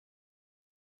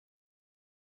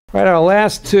Right, our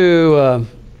last two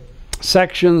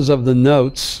sections of the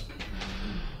notes,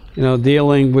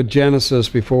 dealing with Genesis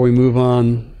before we move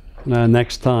on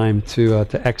next time to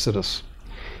Exodus.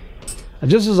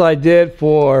 Just as I did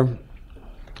for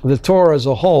the Torah as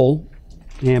a whole,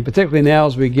 and particularly now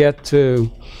as we get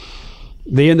to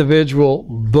the individual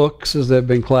books as they've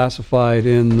been classified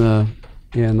in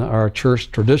our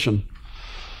church tradition,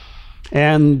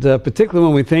 and particularly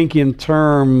when we think in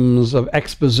terms of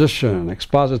exposition,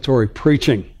 expository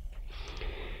preaching,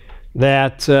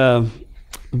 that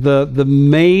the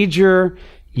major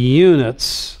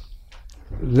units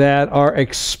that are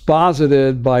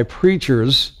exposited by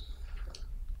preachers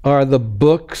are the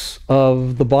books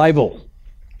of the Bible.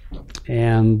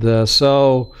 And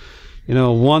so,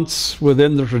 once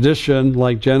within the tradition,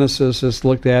 like Genesis is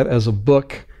looked at as a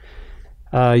book,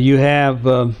 you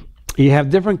have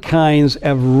different kinds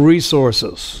of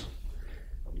resources.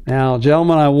 Now,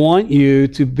 gentlemen, I want you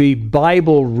to be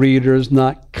Bible readers,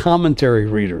 not commentary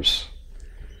readers.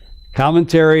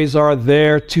 Commentaries are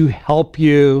there to help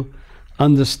you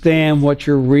understand what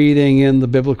you're reading in the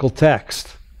biblical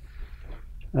text.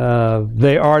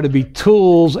 They are to be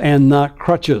tools and not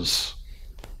crutches.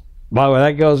 By the way,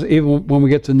 that goes even when we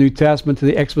get to the New Testament, to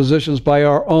the expositions by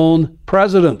our own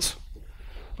presidents.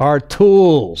 Are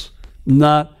tools,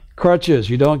 not crutches.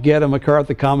 You don't get a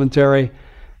MacArthur commentary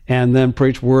and then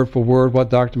preach word for word what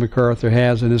Dr. MacArthur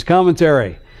has in his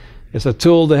commentary. It's a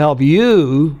tool to help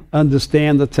you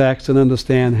understand the text and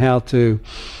understand how to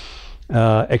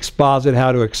exposit,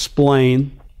 how to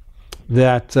explain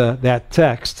that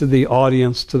text to the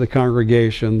audience, to the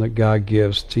congregation that God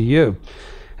gives to you.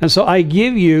 And so I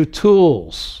give you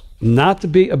tools, not to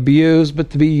be abused, but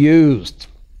to be used.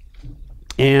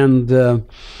 And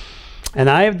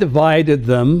I have divided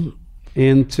them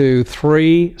into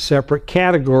three separate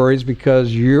categories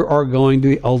because you are going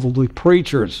to be ultimately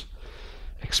preachers,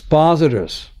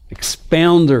 expositors,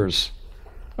 expounders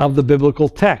of the biblical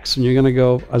text. And you're going to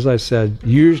go, as I said,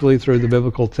 usually through the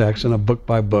biblical text in a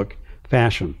book-by-book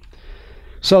fashion.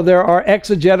 So there are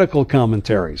exegetical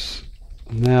commentaries.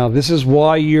 Now, this is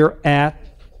why you're at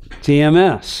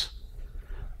TMS,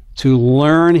 to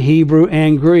learn Hebrew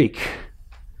and Greek.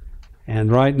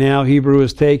 And right now, Hebrew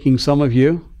is taking some of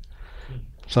you.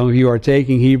 Some of you are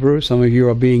taking Hebrew. Some of you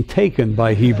are being taken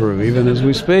by Hebrew, even as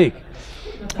we speak,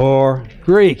 or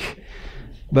Greek.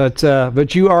 But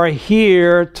you are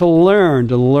here to learn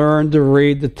to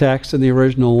read the text in the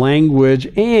original language,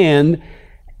 and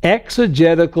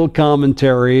exegetical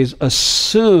commentaries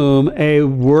assume a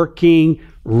working,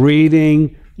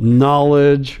 reading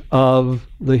knowledge of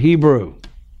the Hebrew.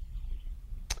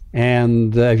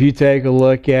 And if you take a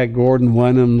look at Gordon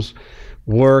Wenham's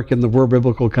work in the Word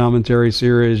Biblical Commentary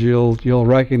series, you'll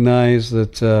recognize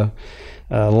that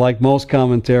like most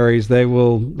commentaries, they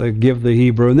give the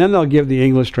Hebrew, and then they'll give the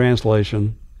English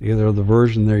translation, either the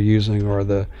version they're using or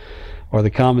the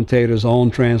commentator's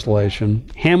own translation.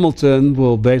 Hamilton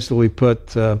will basically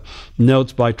put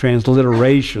notes by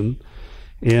transliteration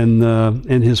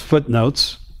in his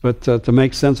footnotes, but to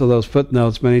make sense of those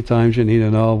footnotes, many times you need to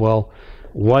know,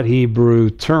 what Hebrew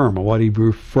term or what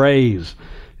Hebrew phrase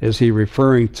is he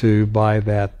referring to by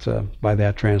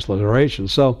that transliteration.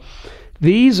 So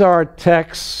these are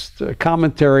text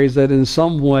commentaries that in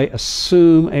some way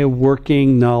assume a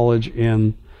working knowledge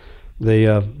in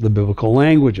the biblical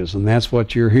languages, and that's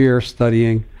what you're here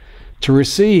studying to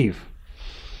receive.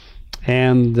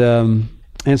 And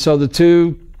so the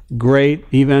two great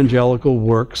evangelical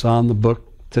works on the book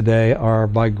today are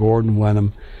by Gordon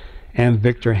Wenham and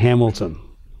Victor Hamilton.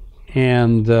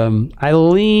 And I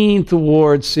lean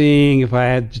towards seeing, if I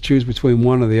had to choose between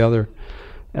one or the other,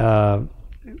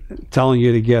 telling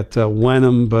you to get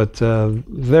Wenham, but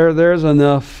there's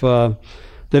enough that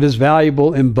is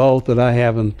valuable in both that I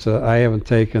haven't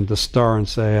taken to star and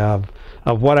say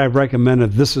of what I've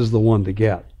recommended, this is the one to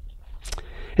get.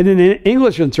 And in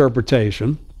English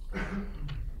interpretation,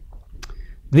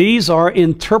 these are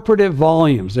interpretive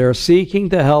volumes. They're seeking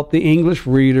to help the English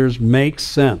readers make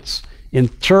sense,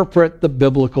 interpret the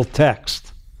biblical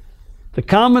text. The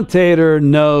commentator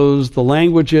knows the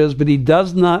languages, but he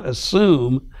does not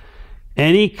assume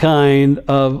any kind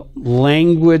of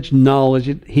language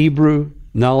knowledge, Hebrew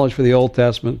knowledge for the Old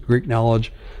Testament, Greek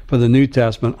knowledge for the New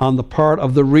Testament on the part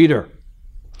of the reader.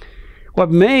 What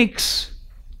makes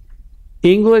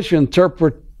English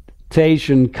interpretation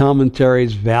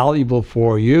commentaries valuable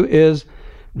for you is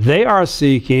they are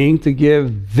seeking to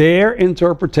give their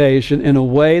interpretation in a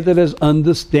way that is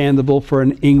understandable for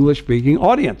an English-speaking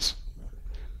audience.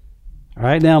 All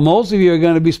right, now most of you are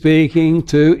going to be speaking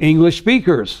to English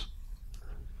speakers.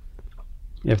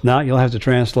 If not, you'll have to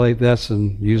translate this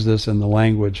and use this in the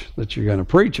language that you're going to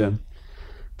preach in.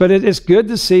 But it's good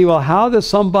to see, well, how does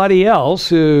somebody else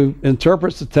who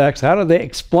interprets the text, how do they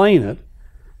explain it,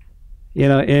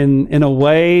 in a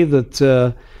way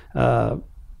that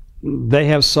they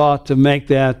have sought to make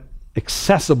that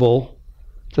accessible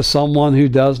to someone who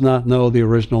does not know the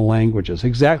original languages.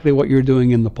 Exactly what you're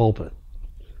doing in the pulpit.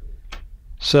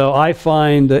 So I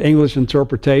find the English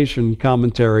interpretation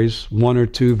commentaries, one or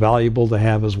two, valuable to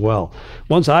have as well.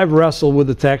 Once I've wrestled with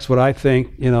the text, what I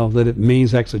think, that it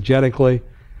means exegetically,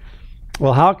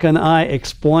 well, how can I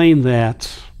explain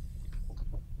that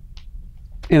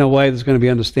in a way that's going to be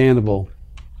understandable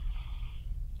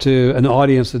to an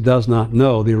audience that does not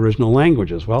know the original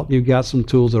languages? Well, you've got some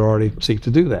tools that already seek to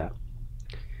do that.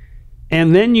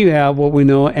 And then you have what we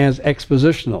know as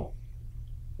expositional,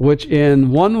 which in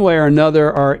one way or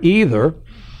another are either,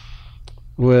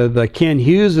 with Ken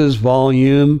Hughes's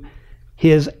volume,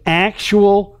 his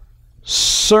actual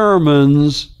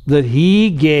sermons that he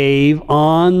gave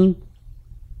on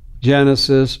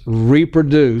Genesis,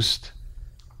 reproduced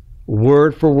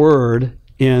word for word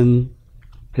in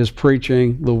his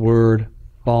Preaching the Word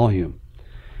volume.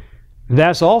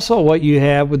 That's also what you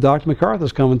have with Dr.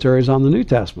 MacArthur's commentaries on the New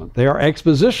Testament. They are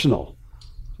expositional.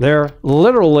 They're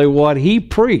literally what he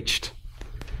preached.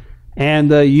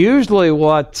 And usually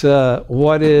what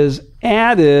is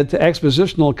added to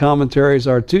expositional commentaries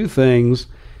are two things: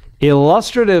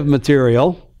 illustrative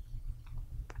material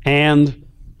and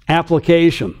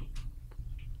application.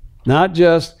 Not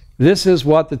just, this is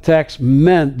what the text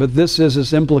meant, but this is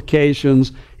its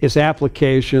implications, its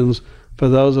applications for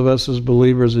those of us as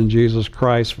believers in Jesus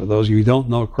Christ, for those of you who don't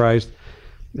know Christ,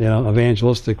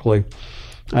 evangelistically.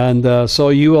 And so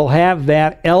you will have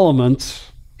that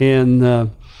element in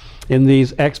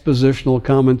these expositional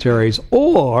commentaries.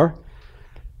 Or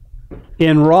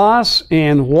in Ross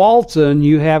and Walton,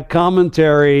 you have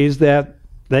commentaries that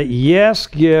yes,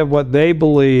 give what they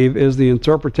believe is the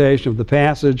interpretation of the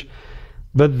passage,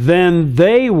 but then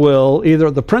they will, either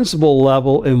at the principal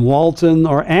level in Walton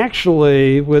or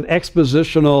actually with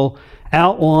expositional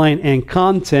outline and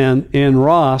content in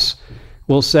Ross,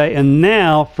 will say, and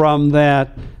now from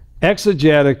that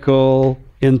exegetical,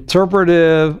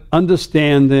 interpretive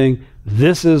understanding,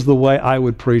 this is the way I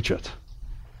would preach it.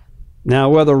 Now,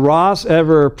 whether Ross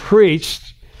ever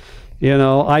preached,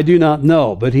 I do not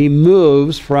know, but he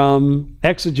moves from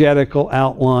exegetical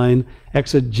outline,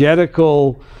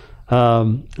 exegetical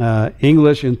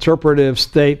English interpretive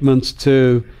statements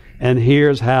to, and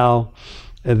here's how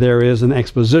there is an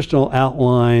expositional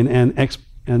outline and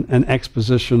an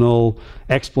expositional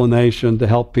explanation to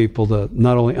help people to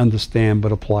not only understand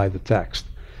but apply the text.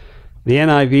 The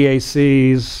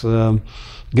NIVACs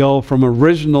go from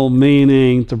original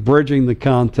meaning to bridging the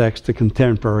context to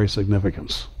contemporary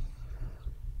significance.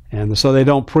 And so they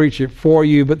don't preach it for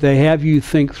you, but they have you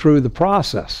think through the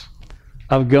process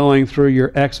of going through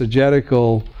your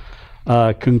exegetical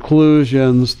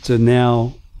conclusions to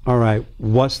now, all right,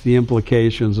 what's the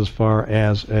implications as far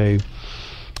as a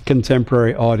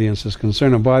contemporary audience is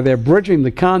concerned? And by their bridging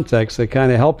the context, they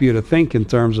kind of help you to think in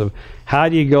terms of how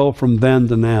do you go from then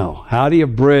to now? How do you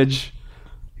bridge,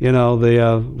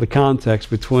 the context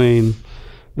between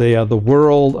the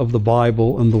world of the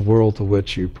Bible and the world to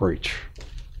which you preach?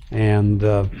 And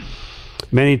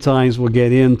many times we'll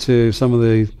get into some of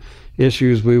the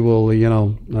issues we will,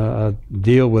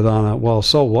 deal with on it. Well,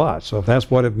 so what? So if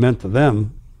that's what it meant to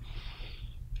them,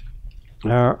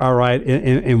 all right,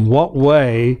 in what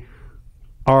way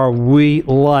are we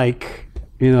like,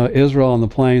 Israel on the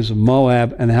plains of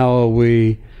Moab, and how are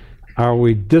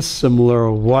we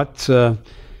dissimilar? What are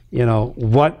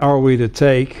we to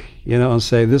take, and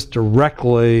say this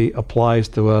directly applies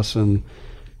to us, and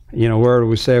where do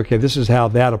we say, okay, this is how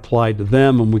that applied to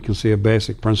them, and we can see a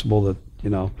basic principle that,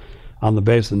 on the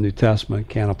basis of the New Testament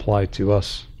can apply to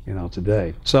us,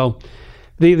 today. So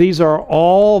these are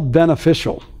all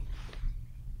beneficial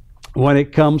when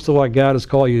it comes to what God has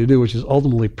called you to do, which is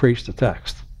ultimately preach the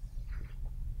text.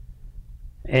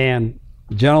 And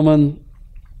gentlemen,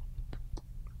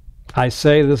 I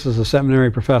say this as a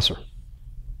seminary professor,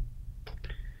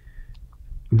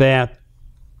 that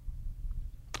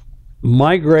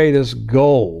my greatest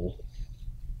goal,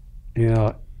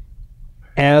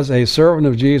 as a servant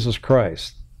of Jesus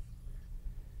Christ,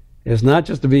 is not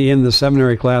just to be in the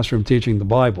seminary classroom teaching the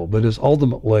Bible, but is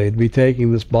ultimately to be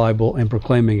taking this Bible and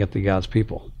proclaiming it to God's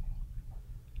people.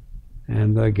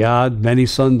 And God, many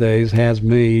Sundays, has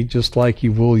me, just like He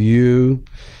will you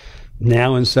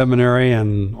now in seminary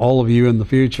and all of you in the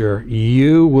future,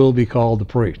 you will be called to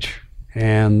preach.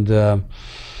 And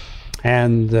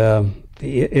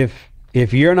if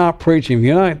if you're not preaching,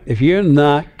 if you're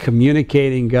not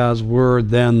communicating God's word,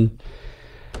 then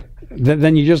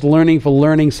you're just learning for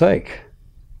learning's sake.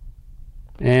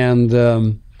 And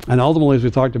ultimately, as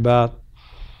we talked about,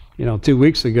 2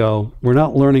 weeks ago, we're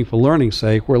not learning for learning's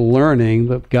sake. We're learning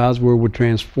that God's word would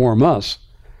transform us.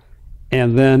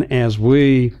 And then as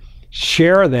we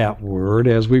share that word,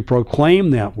 as we proclaim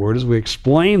that word, as we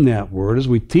explain that word, as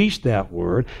we teach that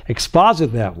word,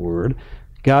 exposit that word,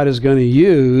 God is going to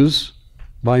use,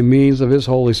 by means of His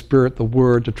Holy Spirit, the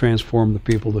word to transform the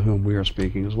people to whom we are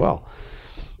speaking as well.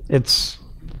 It's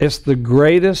the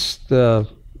greatest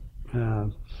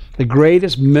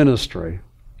ministry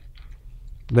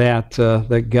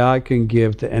that God can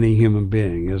give to any human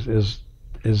being is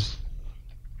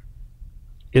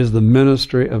the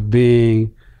ministry of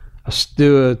being a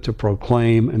steward to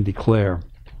proclaim and declare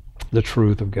the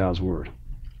truth of God's word.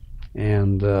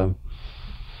 And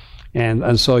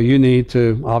so you need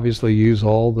to obviously use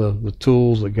all the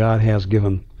tools that God has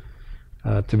given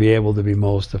to be able to be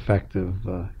most effective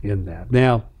in that.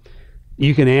 Now,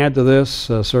 you can add to this,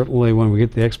 certainly when we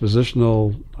get the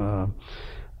expositional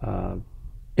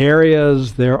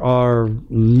areas. There are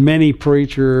many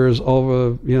preachers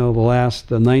over the last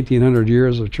 1900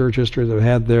 years of church history that have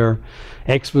had their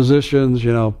expositions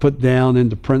put down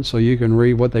into print so you can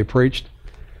read what they preached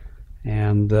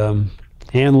and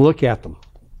look at them.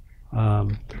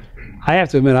 I have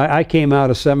to admit, I came out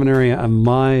of seminary and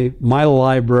my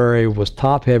library was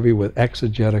top heavy with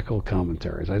exegetical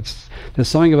commentaries. There's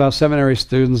something about seminary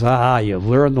students, you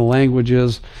learn the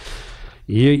languages.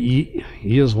 You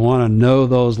just want to know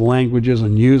those languages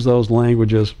and use those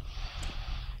languages.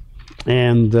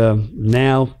 And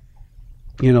now,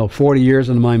 40 years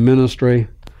into my ministry,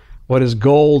 what is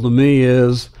gold to me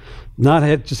is not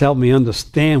just help me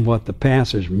understand what the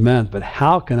passage meant, but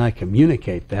how can I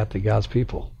communicate that to God's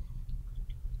people?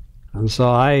 And so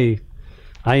I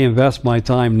invest my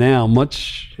time now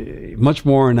much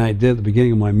more than I did at the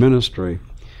beginning of my ministry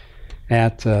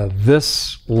at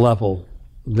this level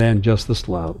than just this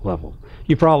level.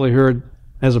 You probably heard,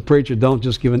 as a preacher, don't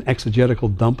just give an exegetical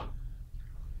dump.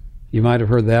 You might have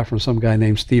heard that from some guy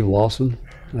named Steve Lawson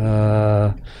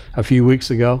a few weeks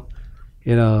ago.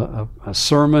 A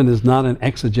sermon is not an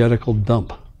exegetical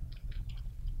dump.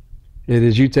 It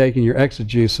is you taking your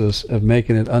exegesis of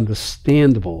making it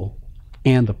understandable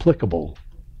and applicable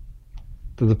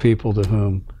to the people to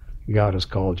whom God has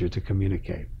called you to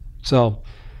communicate. So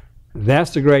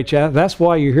that's the great chat. That's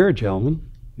why you're here, gentlemen.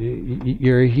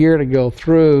 You're here to go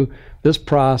through this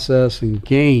process and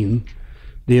gain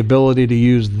the ability to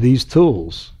use these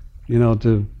tools,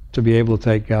 to be able to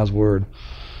take God's word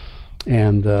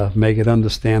and make it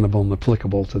understandable and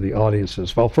applicable to the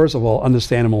audiences. Well, first of all,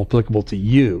 understandable and applicable to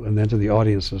you, and then to the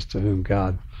audiences to whom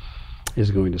God is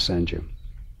going to send you.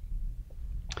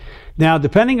 Now,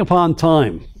 depending upon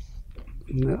time,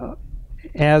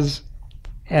 as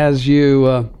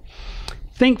you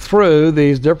think through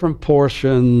these different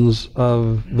portions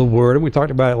of the Word, and we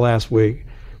talked about it last week,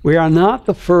 we are not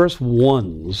the first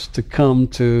ones to come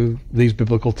to these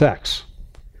biblical texts.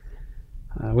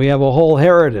 We have a whole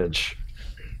heritage.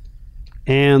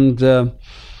 And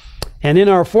in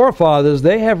our forefathers,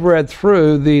 they have read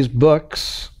through these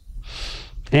books,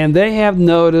 and they have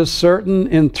noticed certain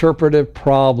interpretive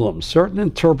problems, certain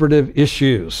interpretive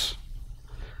issues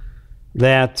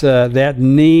that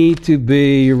need to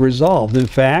be resolved. In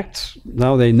fact,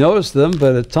 now they notice them,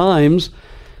 but at times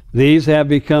these have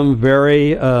become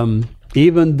very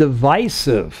even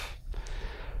divisive,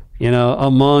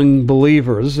 among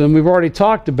believers. And we've already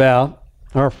talked about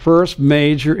our first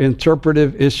major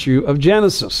interpretive issue of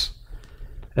Genesis,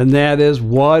 and that is,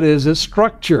 what is its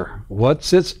structure?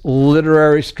 What's its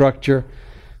literary structure?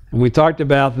 And we talked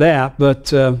about that,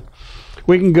 but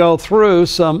we can go through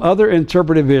some other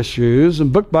interpretive issues,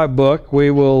 and book by book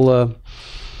we will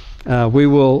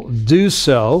do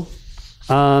so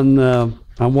on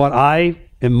what I,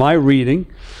 in my reading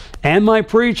and my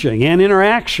preaching and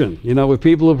interaction, with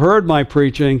people who've heard my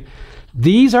preaching,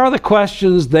 these are the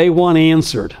questions they want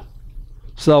answered.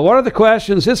 So what are the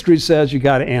questions history says you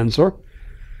got to answer?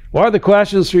 What are the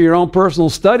questions through your own personal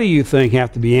study you think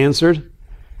have to be answered?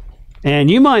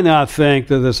 And you might not think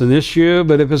that it's an issue,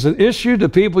 but if it's an issue to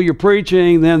people you're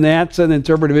preaching, then that's an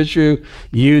interpretive issue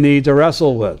you need to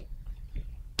wrestle with.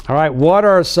 All right, what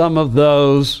are some of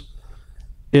those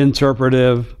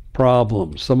interpretive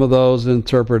problems, some of those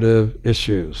interpretive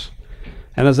issues?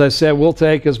 And as I said, we'll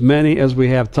take as many as we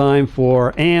have time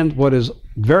for, and what is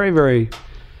very, very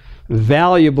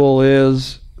valuable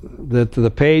is that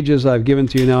the pages I've given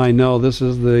to you now, I know this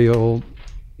is the old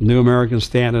New American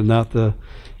Standard, not the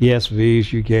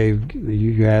ESVs you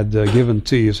had given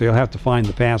to you, so you'll have to find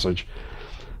the passage.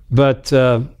 But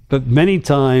many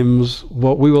times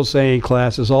what we will say in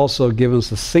class is also given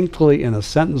succinctly in a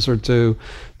sentence or two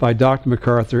by Dr.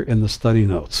 MacArthur in the study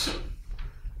notes.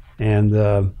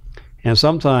 And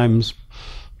sometimes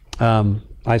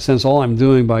I sense all I'm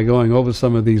doing by going over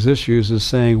some of these issues is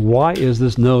saying, why is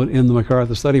this note in the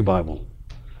MacArthur Study Bible?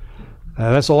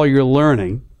 That's all you're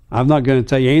learning. I'm not going to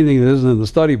tell you anything that isn't in the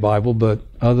study Bible, but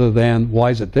other than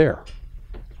why is it there?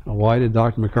 Why did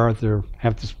Dr. MacArthur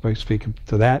have to speak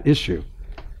to that issue?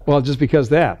 Well, just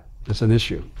because it's an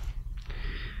issue.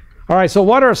 All right, so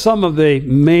what are some of the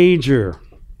major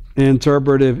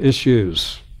interpretive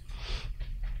issues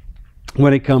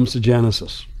when it comes to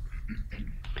Genesis?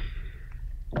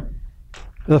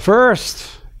 The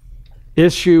first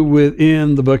issue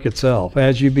within the book itself,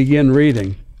 as you begin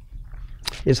reading,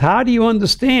 is how do you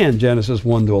understand Genesis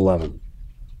 1 to 11?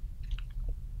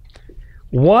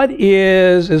 What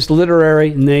is its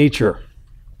literary nature?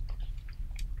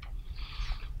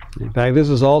 In fact, this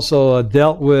is also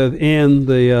dealt with in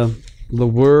the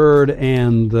Word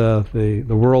and the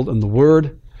World and the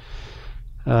Word.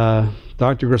 Dr.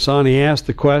 Grassani asked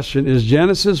the question, is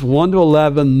Genesis 1 to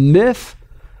 11 myth,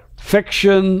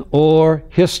 fiction, or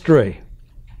history?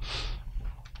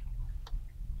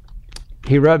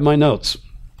 He read my notes.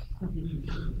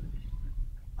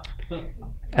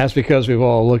 That's because we've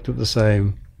all looked at the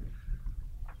same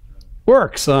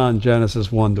works on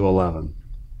Genesis 1 to 11.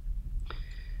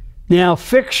 Now,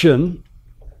 fiction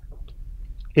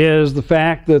is the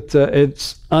fact that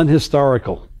it's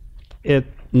unhistorical. It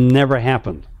never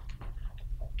happened.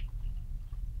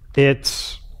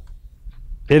 It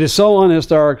is so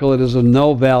unhistorical, it is of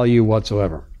no value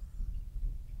whatsoever.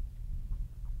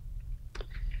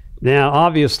 Now,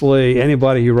 obviously,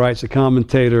 anybody who writes a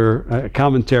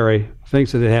commentary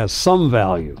thinks that it has some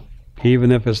value,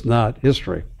 even if it's not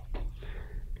history.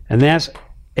 And that's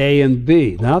A and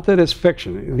B. Not that it's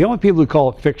fiction. The only people who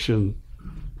call it fiction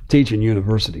teach in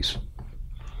universities.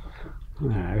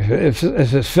 If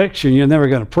it's fiction, you're never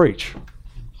going to preach.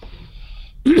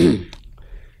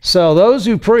 So those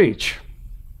who preach,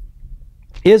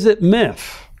 is it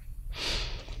myth?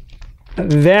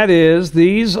 That is,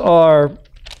 these are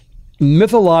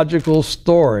mythological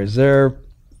stories. They're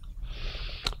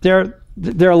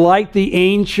like the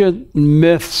ancient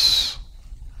myths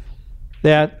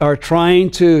that are trying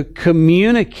to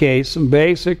communicate some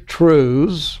basic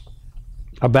truths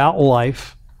about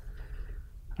life,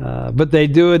 but they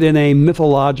do it in a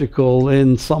mythological,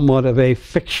 in somewhat of a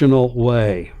fictional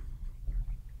way.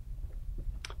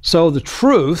 So the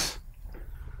truth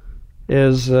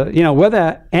is,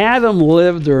 whether Adam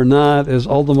lived or not is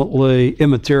ultimately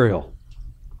immaterial.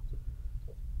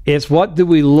 It's what do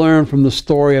we learn from the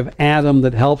story of Adam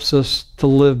that helps us to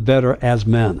live better as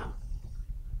men.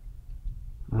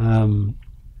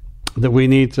 That we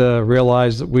need to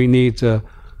realize that we need to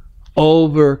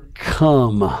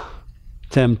overcome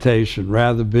temptation,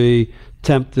 rather be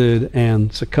tempted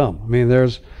and succumb. I mean,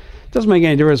 it doesn't make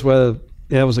any difference whether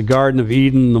it was a Garden of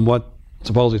Eden and what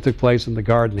supposedly took place in the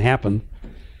garden happened.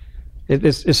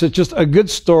 It's just a good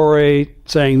story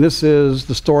saying this is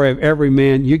the story of every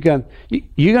man. You're going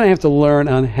to have to learn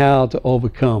on how to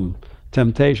overcome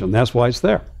temptation. That's why it's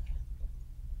there.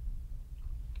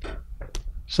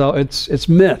 So it's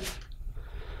myth.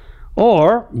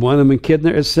 Or, one of them in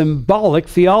Kidner is symbolic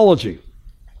theology.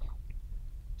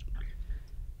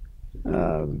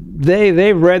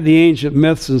 They read the ancient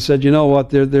myths and said, you know what,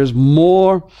 there's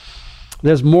more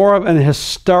of an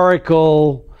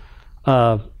historical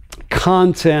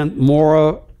content,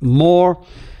 more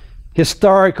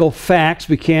historical facts.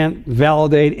 We can't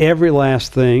validate every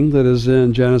last thing that is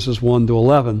in Genesis 1 to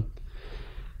 11.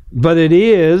 But it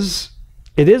is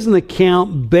an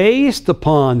account based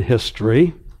upon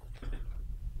history.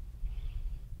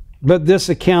 But this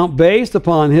account based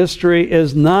upon history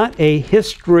is not a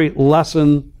history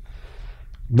lesson,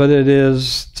 but it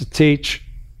is to teach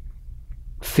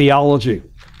theology.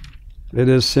 It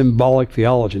is symbolic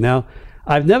theology. Now,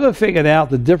 I've never figured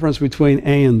out the difference between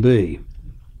A and B.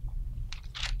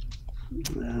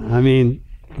 I mean,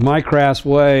 my crass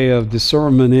way of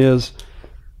discernment is,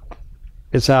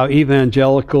 it's how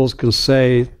evangelicals can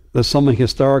say there's something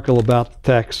historical about the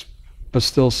text, but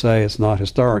still say it's not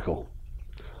historical.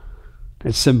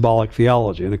 It's symbolic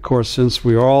theology. And of course, since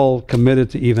we're all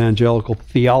committed to evangelical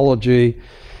theology,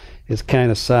 it kind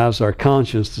of salves our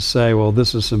conscience to say, well,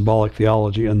 this is symbolic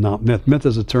theology and not myth. Myth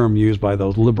is a term used by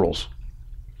those liberals.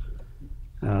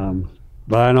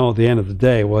 But I know at the end of the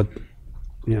day,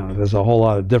 there's a whole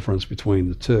lot of difference between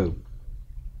the two.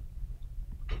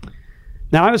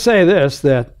 Now, I would say this,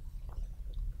 that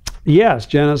yes,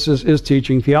 Genesis is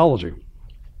teaching theology.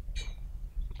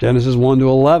 Genesis 1 to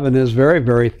 11 is very,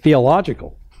 very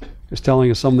theological. It's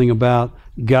telling us something about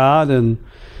God and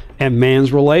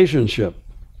man's relationship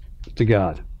to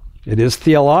God. It is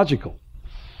theological.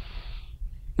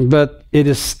 But it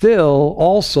is still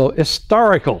also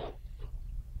historical.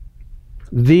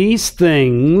 These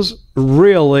things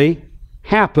really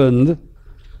happened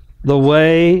the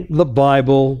way the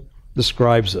Bible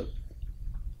describes it.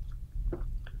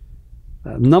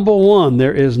 Number one,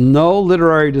 there is no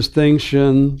literary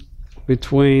distinction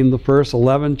between the first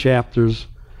 11 chapters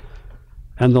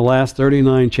and the last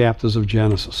 39 chapters of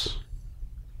Genesis.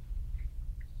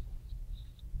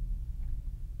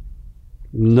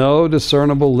 No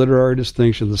discernible literary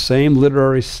distinction, the same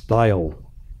literary style.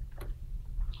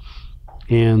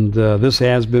 And this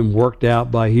has been worked out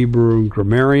by Hebrew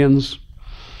grammarians,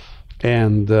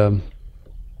 and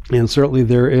certainly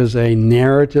there is a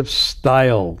narrative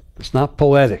style. It's not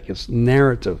poetic, it's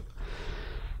narrative.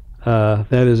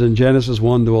 That is in Genesis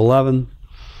 1 to 11.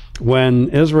 When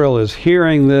Israel is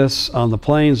hearing this on the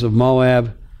plains of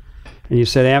Moab, and you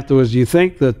said afterwards, do you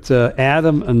think that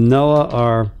Adam and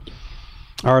Noah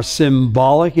are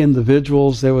symbolic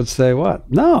individuals? They would say, what?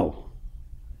 No.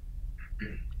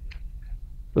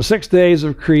 The 6 days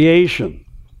of creation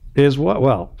is what?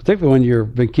 Well, particularly when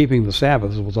you've been keeping the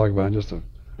Sabbath, as we'll talk about in just a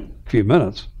few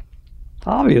minutes.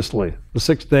 Obviously, the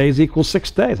 6 days equals 6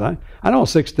 days. I know what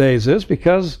 6 days is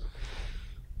because,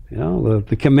 you know,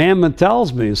 the commandment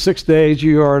tells me 6 days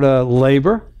you are to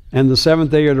labor and the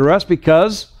seventh day you are to rest,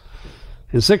 because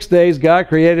in 6 days God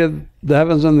created the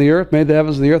heavens and the earth, made the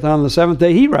heavens and the earth. On the seventh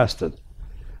day He rested.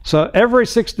 So every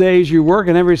 6 days you work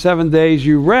and every 7 days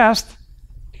you rest,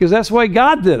 because that's the way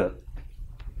God did it.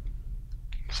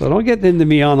 So don't get into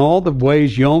me on all the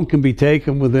ways Yom can be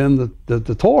taken within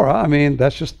the Torah. I mean,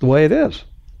 that's just the way it is.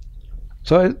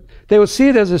 So they would see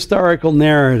it as historical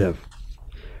narrative.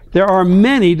 There are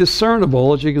many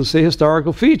discernible, as you can see,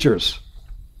 historical features.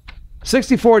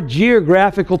 64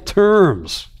 geographical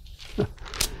terms.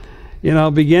 You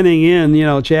know, beginning in, you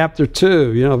know, chapter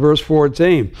 2, you know, verse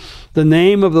 14. The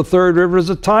name of the third river is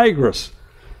the Tigris,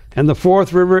 and the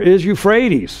fourth river is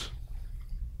Euphrates.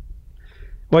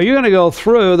 Well, you're going to go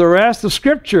through the rest of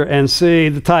Scripture and see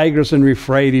the Tigris and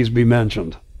Euphrates be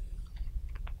mentioned.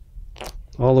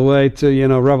 All the way to, you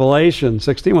know, Revelation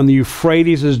 16, when the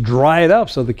Euphrates is dried up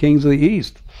so the kings of the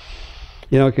east,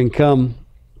 you know, can come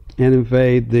and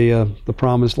invade the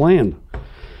promised land.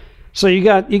 So you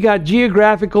got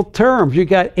geographical terms. You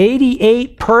got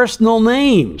 88 personal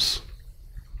names.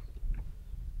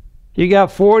 You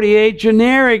got 48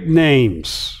 generic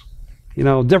names. You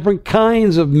know, different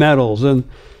kinds of metals, and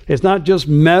it's not just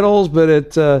metals, but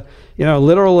it you know,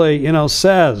 literally, you know,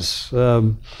 says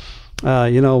you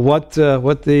know what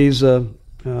these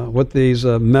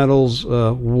metals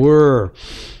were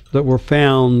that were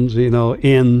found, you know,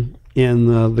 in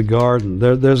the garden.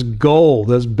 There's gold,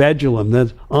 there's bdellium,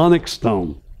 there's onyx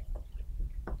stone.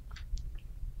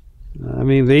 I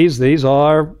mean, these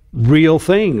are real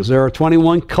things. There are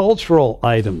 21 cultural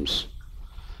items.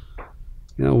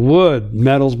 You know, wood,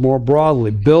 metals more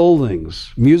broadly,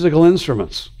 buildings, musical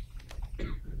instruments.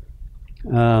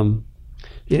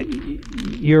 You're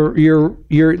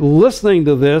listening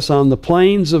to this on the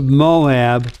plains of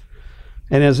Moab,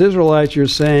 and as Israelites, you're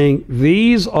saying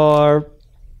these are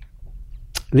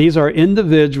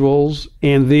individuals,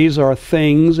 and these are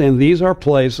things, and these are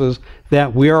places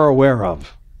that we are aware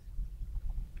of.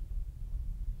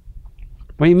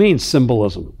 What do you mean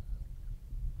symbolism?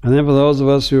 And then for those of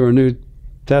us who are New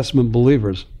Testament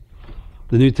believers,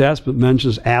 the New Testament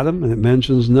mentions Adam and it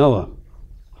mentions Noah.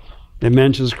 It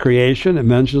mentions creation, it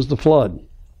mentions the flood.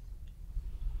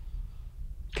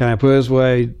 Can I put it this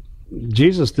way?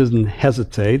 Jesus didn't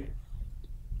hesitate,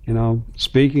 you know,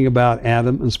 speaking about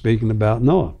Adam and speaking about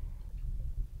Noah.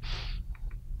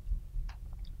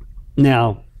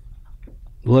 Now,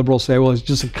 liberals say, well, it's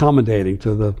just accommodating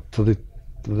to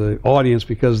the audience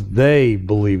because they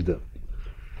believed it.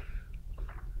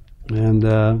 And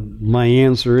my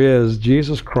answer is,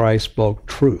 Jesus Christ spoke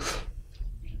truth.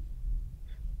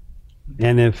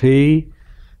 And if he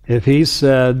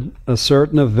said a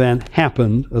certain event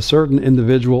happened, a certain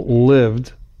individual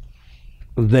lived,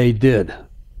 they did.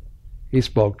 He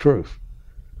spoke truth.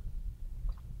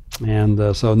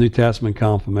 And so New Testament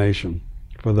confirmation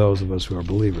for those of us who are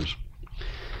believers.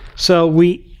 So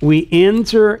we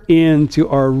enter into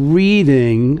our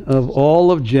reading of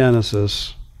all of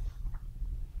Genesis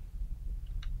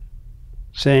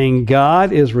saying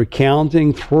God is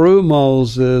recounting through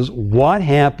Moses what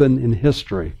happened in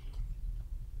history.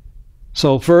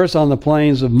 So first on the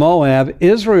plains of Moab,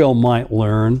 Israel might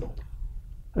learn,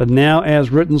 and now as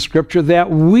written scripture, that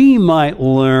we might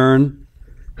learn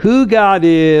who God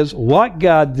is, what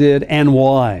God did, and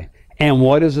why. And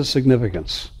what is its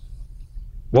significance?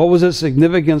 What was its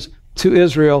significance to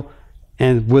Israel?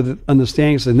 And with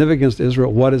understanding significance to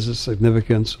Israel, what is its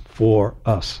significance for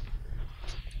us?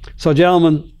 So,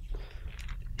 gentlemen,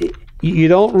 you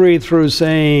don't read through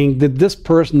saying, did this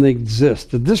person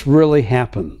exist? Did this really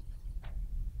happen?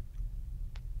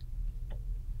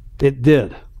 It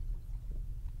did.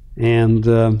 And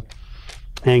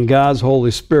God's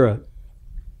Holy Spirit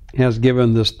has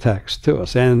given this text to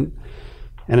us. And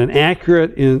an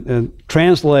accurate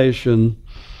translation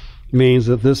means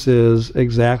that this is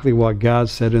exactly what God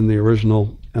said in the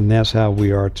original, and that's how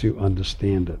we are to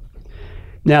understand it.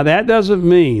 Now, that doesn't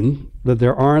mean that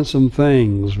there aren't some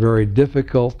things very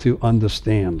difficult to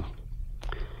understand.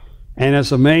 And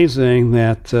it's amazing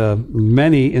that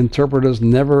many interpreters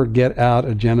never get out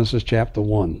of Genesis chapter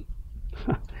 1.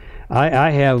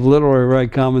 I have literally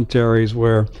read commentaries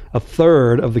where a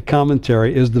third of the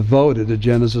commentary is devoted to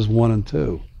Genesis 1 and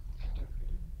 2.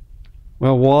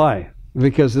 Well, why?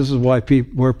 Because this is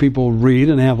where people read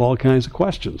and have all kinds of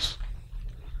questions.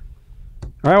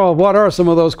 All right, well, what are some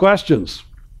of those questions?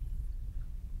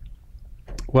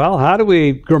 Well, how do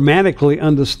we grammatically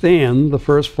understand the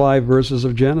first 5 verses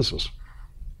of Genesis?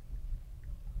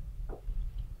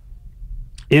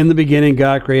 In the beginning,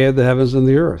 God created the heavens and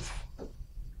the earth.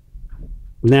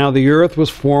 Now the earth was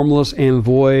formless and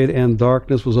void, and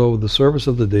darkness was over the surface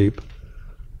of the deep.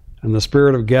 And the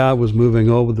Spirit of God was moving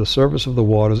over the surface of the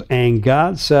waters. And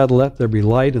God said, let there be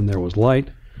light, and there was light.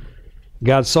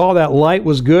 God saw that light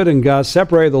was good, and God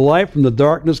separated the light from the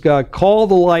darkness. God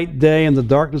called the light day, and the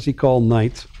darkness he called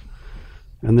night.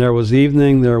 And there was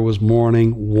evening, there was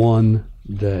morning, one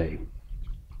day.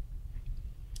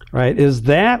 Right? Is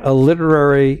that a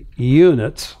literary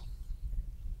unit?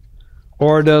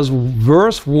 Or does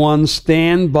verse 1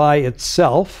 stand by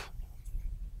itself,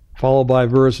 followed by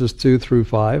verses 2 through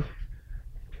 5?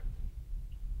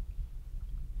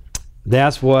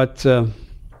 That's what the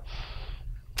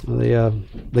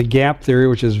gap theory,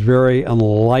 which is very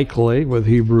unlikely with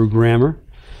Hebrew grammar.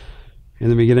 In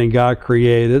the beginning, God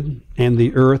created, and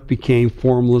the earth became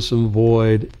formless and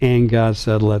void, and God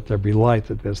said, let there be light.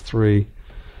 That there's 3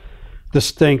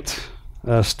 distinct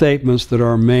statements that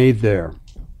are made there.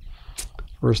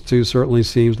 Verse 2 certainly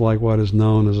seems like what is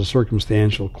known as a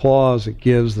circumstantial clause. It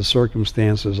gives the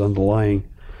circumstances underlying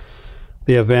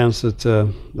the events that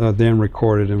are then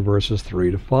recorded in verses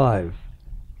 3 to 5.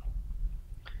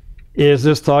 Is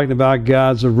this talking about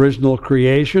God's original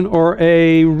creation or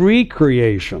a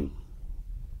recreation?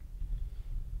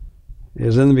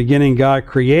 Is in the beginning God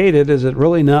created? Is it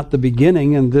really not the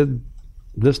beginning, and did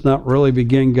this not really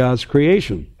begin God's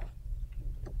creation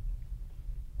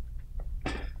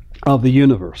of the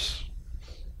universe?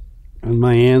 And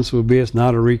my answer would be, it's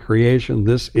not a recreation.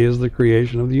 This is the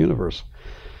creation of the universe.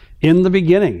 In the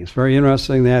beginning, it's very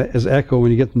interesting that is echoed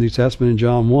when you get to the New Testament in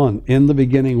John 1. In the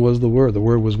beginning was the Word. The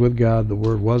Word was with God. The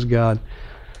Word was God.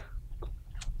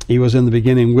 He was in the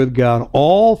beginning with God.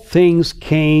 All things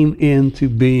came into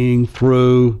being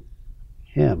through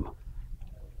Him.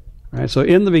 Right? So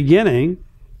in the beginning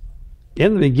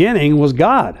was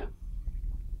God.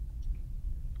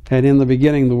 And in the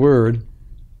beginning, the Word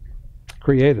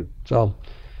created. So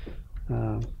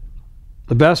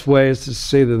the best way is to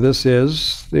see that this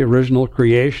is the original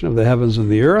creation of the heavens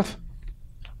and the earth.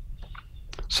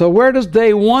 So where does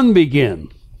day 1 begin?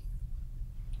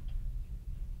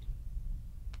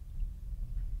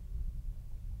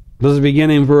 Does it begin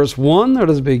in verse 1, or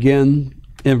does it begin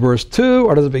in verse 2,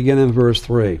 or does it begin in verse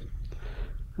 3?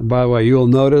 And by the way, you'll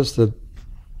notice that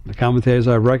the commentators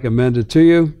I recommended to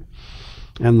you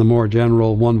and the more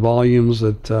general 1 volumes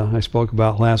that I spoke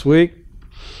about last week,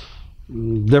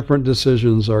 different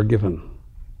decisions are given.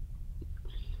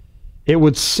 It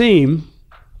would seem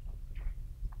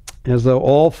as though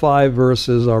all 5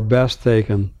 verses are best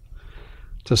taken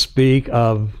to speak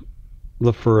of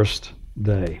the first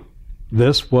day.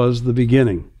 This was the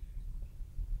beginning.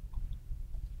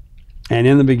 And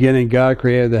in the beginning, God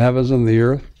created the heavens and the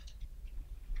earth.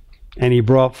 And He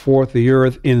brought forth the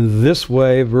earth in this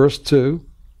way, verse 2,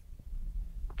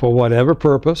 for whatever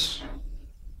purpose.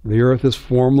 The earth is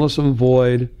formless and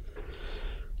void.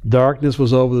 Darkness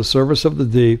was over the surface of the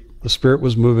deep. The Spirit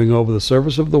was moving over the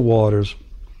surface of the waters.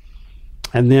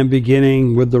 And then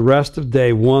beginning with the rest of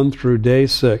day 1 through day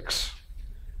 6.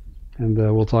 And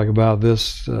we'll talk about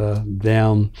this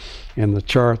down in the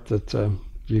chart that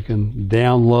you can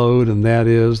download, and that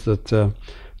is that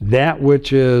that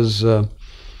which is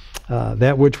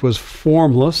That which was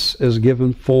formless is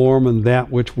given form, and that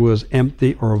which was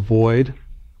empty or void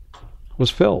was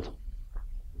filled.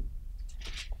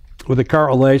 With a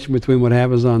correlation between what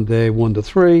happens on day 1 to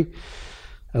 3,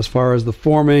 as far as the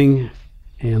forming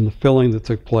and the filling that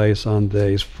took place on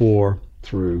days 4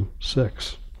 through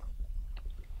 6.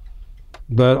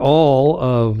 But all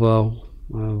of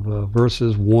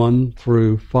verses 1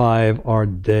 through 5 are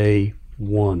day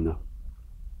 1.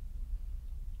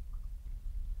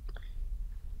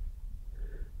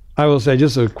 I will say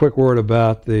just a quick word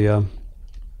about the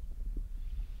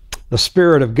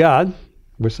Spirit of God,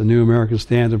 which the New American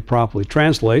Standard properly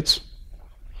translates.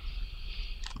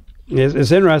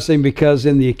 It's interesting because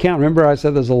in the account, remember I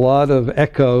said there's a lot of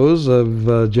echoes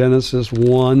of Genesis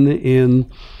 1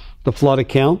 in the flood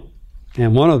account,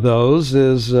 and one of those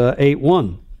is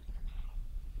 8:1.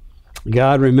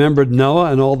 God remembered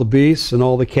Noah and all the beasts and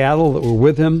all the cattle that were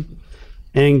with him,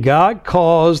 and God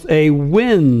caused a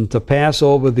wind to pass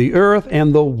over the earth,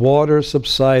 and the water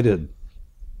subsided.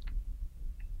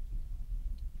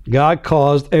 God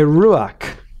caused a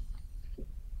ruach.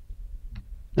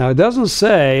 Now, it doesn't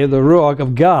say the ruach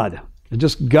of God. It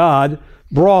just God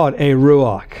brought a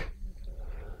ruach.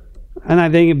 And I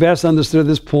think it best understood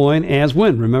this point as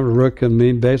wind. Remember, ruach can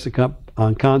mean basic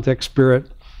on context, spirit,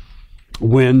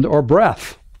 wind, or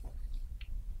breath.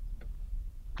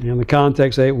 And the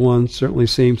context 8:1 certainly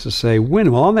seems to say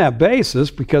wind. Well, on that basis,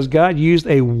 because God used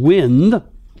a wind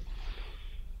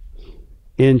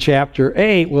in chapter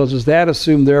 8, well, does that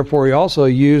assume, therefore, he also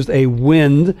used a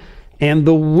wind, and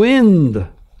the wind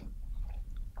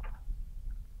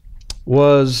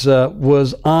was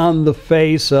on the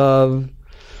face of,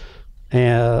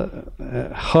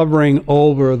 hovering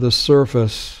over the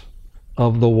surface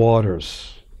of the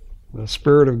waters. The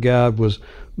Spirit of God was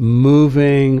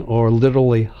moving or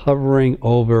literally hovering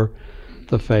over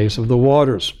the face of the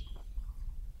waters.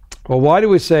 Well, why do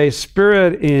we say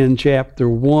Spirit in chapter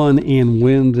 1 and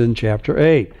wind in chapter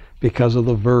 8? Because of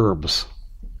the verbs.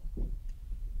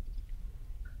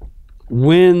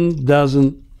 Wind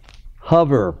doesn't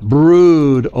hover,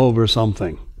 brood over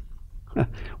something.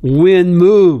 Wind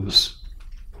moves.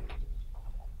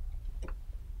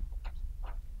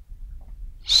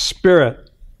 Spirit.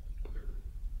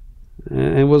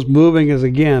 And was moving is,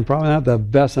 again, probably not the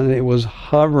best. It was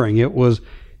hovering. It was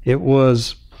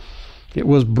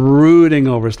brooding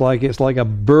over. It's like a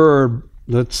bird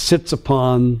that sits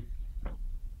upon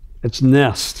its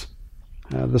nest.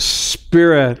 The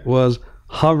Spirit was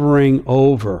hovering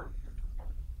over,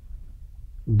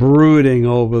 brooding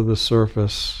over the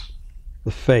surface,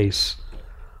 the face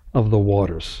of the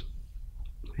waters.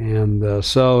 And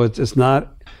so it's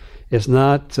not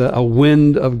a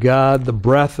wind of God, the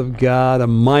breath of God, a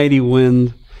mighty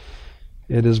wind.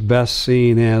 It is best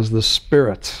seen as the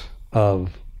Spirit of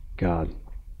God.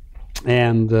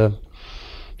 And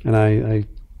I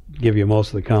give you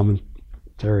most of the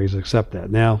commentaries except that.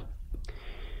 Now,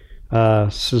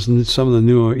 some of the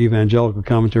newer evangelical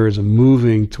commentaries are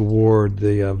moving toward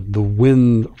the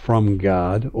wind from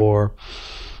God, or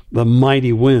the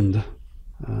mighty wind.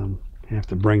 I have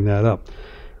to bring that up.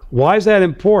 Why is that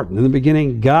important? In the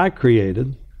beginning, God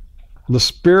created. The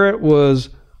Spirit was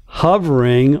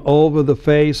hovering over the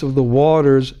face of the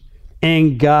waters,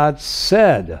 and God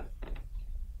said.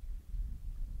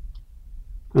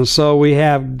 And so we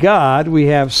have God, we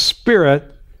have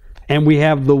Spirit, and we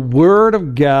have the Word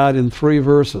of God in 3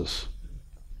 verses.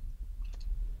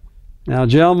 Now,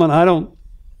 gentlemen, I don't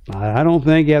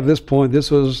think at this point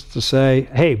this was to say,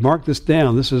 hey, mark this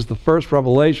down. This is the first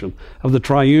revelation of the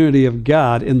triunity of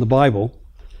God in the Bible.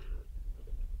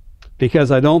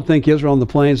 Because I don't think Israel on the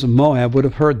plains of Moab would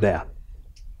have heard that.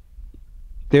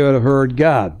 They would have heard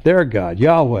God, their God,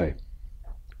 Yahweh,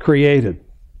 created,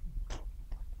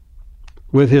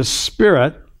 with His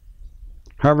Spirit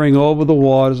hovering over the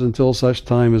waters until such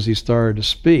time as He started to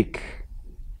speak.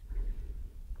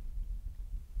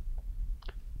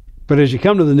 But as you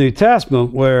come to the New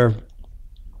Testament,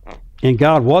 and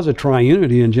God was a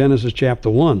triunity in Genesis chapter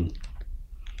 1,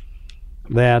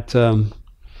 that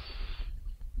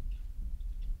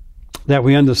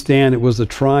we understand it was the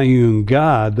triune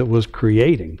God that was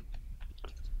creating.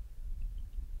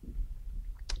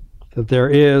 That there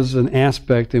is an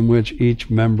aspect in which each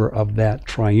member of that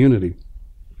triunity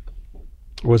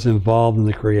was involved in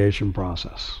the creation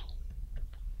process.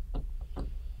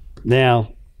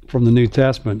 Now, from the New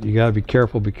Testament, you got to be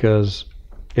careful, because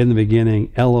in the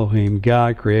beginning, Elohim,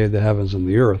 God, created the heavens and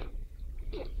the earth.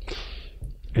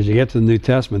 As you get to the New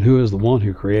Testament, who is the one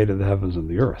who created the heavens and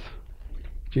the earth?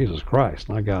 Jesus Christ,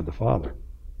 not God the Father.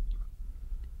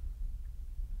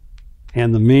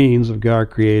 And the means of God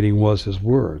creating was His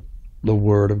Word. the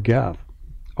Word of God.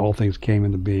 All things came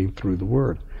into being through the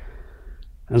Word.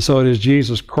 And so it is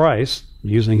Jesus Christ,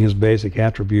 using his basic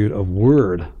attribute of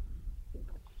Word.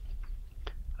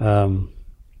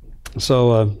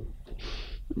 So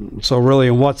really,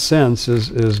 in what sense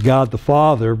is God the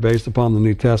Father, based upon the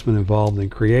New Testament, involved in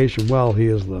creation? Well, he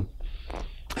is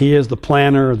the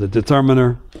planner, the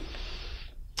determiner,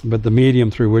 but the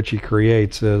medium through which he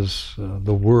creates is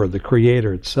the Word. The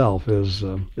Creator itself is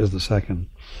the second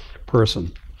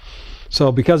person.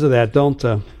 So because of that, don't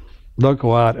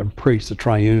go out and preach the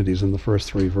triunities in the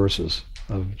first 3 verses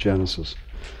of Genesis.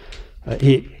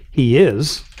 He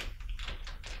is,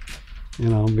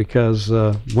 because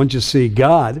once you see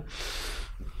God,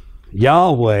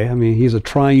 Yahweh, I mean, he's a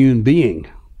triune being.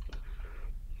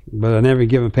 But in every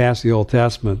given passage of the Old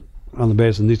Testament, on the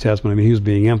basis of the New Testament, I mean, he was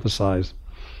being emphasized.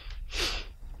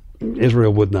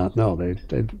 Israel would not know.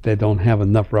 They don't have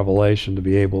enough revelation to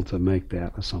be able to make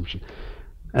that assumption.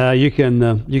 You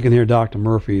can hear Dr.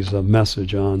 Murphy's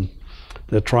message on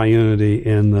the triunity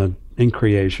in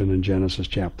creation in Genesis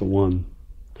chapter 1.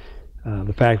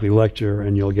 The faculty lecture,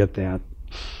 and you'll get that.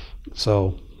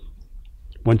 So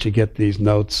once you get these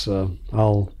notes,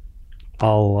 I'll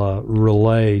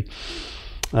relay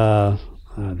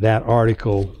that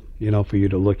article, for you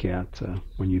to look at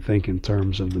when you think in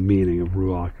terms of the meaning of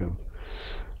Ruach,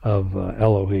 of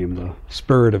Elohim, the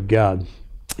Spirit of God,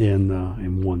 in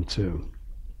 1:2.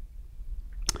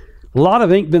 A lot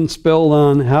of ink been spilled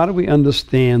on how do we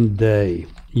understand day,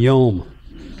 Yom.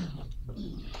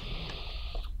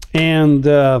 And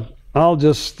I'll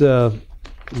just go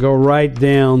right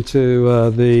down to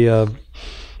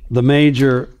the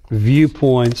major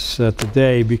viewpoints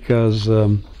today, because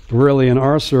really in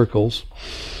our circles,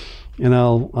 and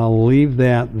I'll leave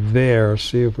that there.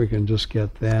 See if we can just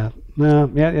get that. No,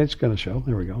 yeah, it's going to show.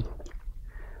 There we go.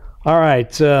 All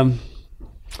right.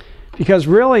 Because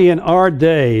really in our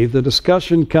day, the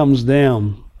discussion comes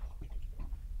down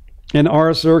in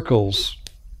our circles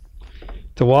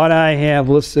to what I have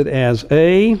listed as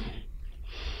A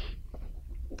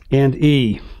and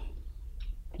E.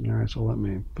 All right, so let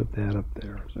me put that up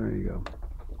there. There you go.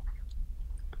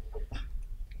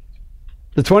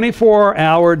 The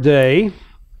 24-hour day,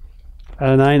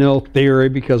 and I know theory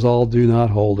because all do not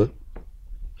hold it,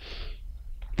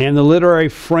 and the literary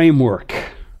framework,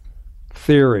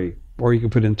 theory, or you can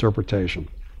put interpretation.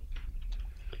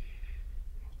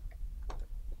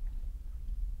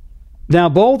 Now,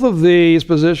 both of these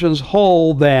positions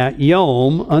hold that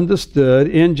Yom, understood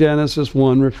in Genesis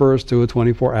 1, refers to a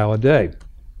 24-hour day.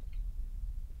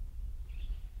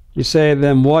 You say,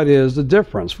 then what is the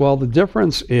difference? Well, the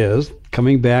difference is,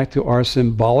 coming back to our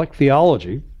symbolic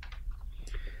theology,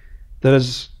 that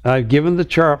is, I've given the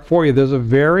chart for you, there's a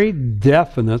very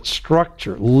definite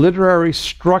structure, literary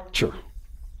structure,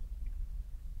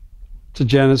 to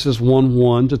Genesis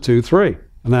 1:1 to 2:3.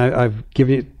 And I've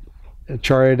given it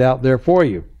charted out there for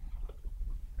you.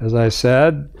 As I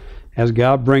said, as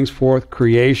God brings forth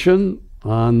creation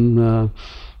on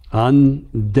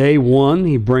day 1,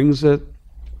 he brings it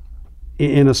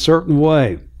in a certain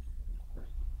way,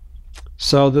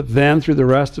 so that then through the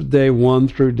rest of day 1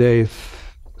 through day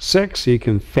 6, he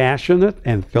can fashion it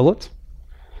and fill it,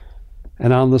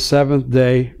 and on the 7th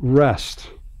day rest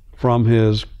from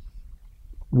his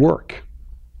work.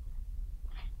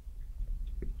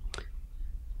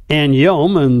 And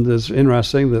Yom, and it's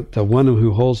interesting that the one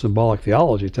who holds symbolic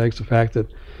theology takes the fact that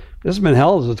this has been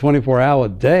held as a 24-hour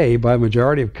day by a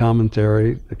majority of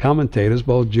commentators,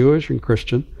 both Jewish and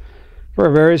Christian, for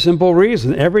a very simple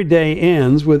reason. Every day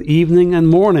ends with evening and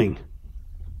morning.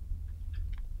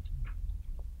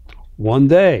 One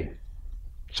day,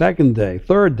 second day,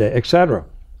 third day, etc.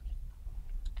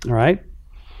 All right?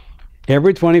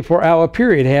 Every 24-hour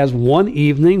period has one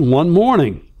evening, one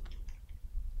morning.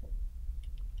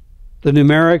 The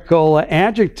numerical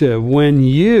adjective, when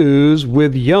used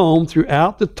with Yom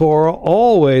throughout the Torah,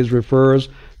 always refers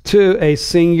to a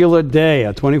singular day,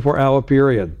 a 24-hour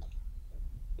period.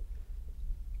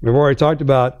 We've already talked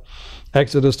about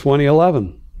Exodus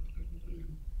 20:11.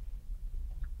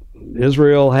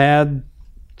 Israel had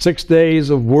 6 days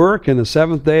of work and a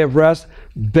 7th day of rest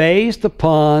based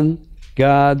upon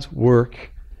God's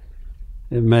work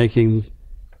in making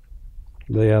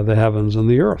the heavens and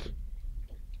the earth.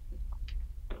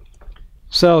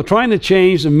 So trying to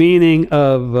change the meaning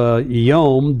of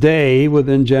Yom, day,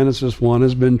 within Genesis 1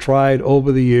 has been tried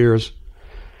over the years.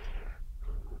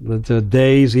 That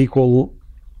days equal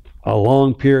a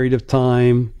long period of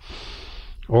time,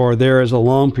 or there is a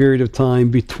long period of time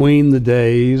between the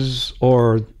days,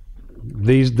 or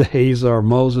these days are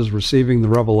Moses receiving the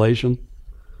revelation,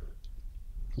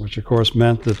 which of course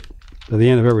meant that at the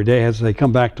end of every day, as they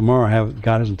come back tomorrow,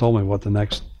 God hasn't told me what the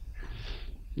next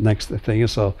thing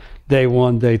is. So day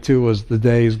 1, day 2 was the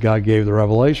days God gave the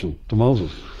revelation to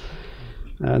Moses.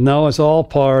 No, it's all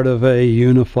part of a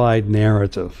unified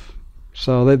narrative.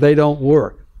 So they don't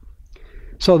work.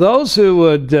 So those who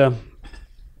would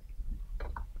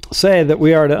say that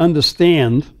we are to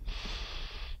understand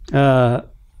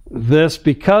this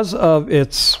because of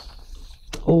its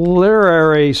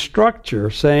literary structure,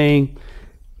 saying,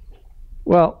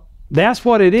 well, that's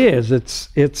what it is.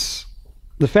 It's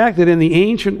the fact that in the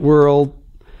ancient world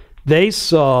they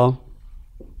saw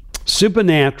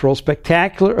supernatural,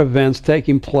 spectacular events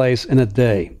taking place in a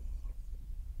day.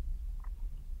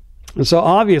 And so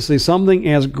obviously something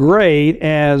as great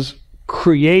as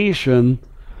creation,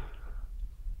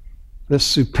 this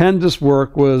stupendous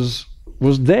work was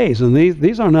days. And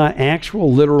these are not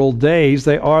actual literal days.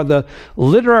 They are the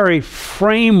literary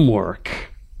framework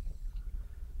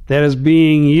that is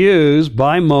being used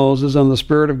by Moses and the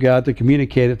Spirit of God to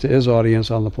communicate it to his audience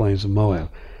on the plains of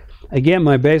Moab. Again,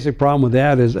 my basic problem with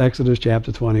that is Exodus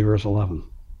chapter 20, verse 11.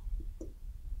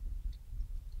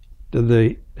 Did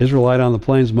the Israelite on the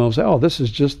plains of Moab say, oh, this is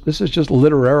just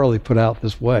literarily put out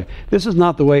this way? This is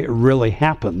not the way it really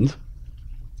happened.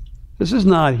 This is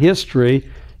not history.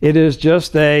 It is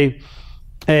just a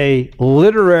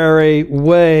literary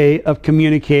way of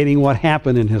communicating what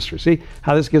happened in history. See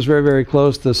how this gets very, very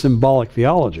close to symbolic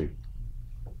theology.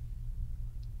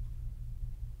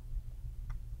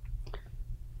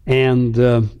 And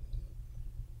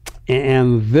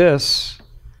this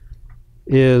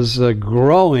is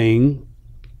growing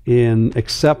in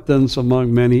acceptance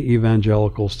among many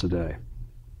evangelicals today.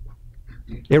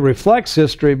 It reflects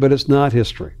history, but it's not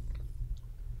history.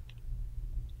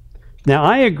 Now,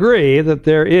 I agree that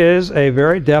there is a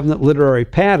very definite literary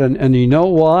pattern, and you know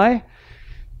why?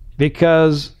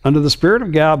 Because under the Spirit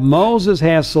of God, Moses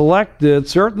has selected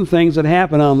certain things that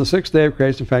happen on the 6th day of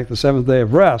creation, in fact, the 7th day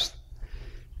of rest,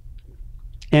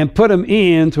 and put them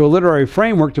into a literary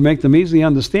framework to make them easily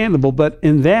understandable, but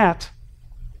in that,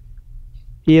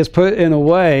 he has put it in a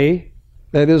way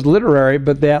that is literary,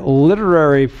 but that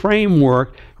literary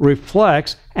framework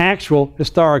reflects actual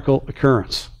historical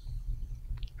occurrence.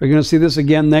 We're going to see this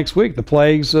again next week. The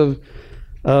plagues of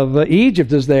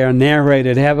Egypt, as they are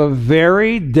narrated, have a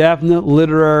very definite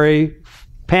literary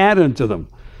pattern to them.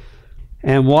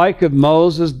 And why could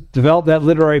Moses develop that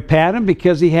literary pattern?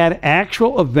 Because he had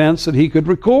actual events that he could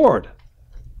record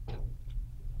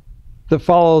that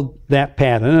followed that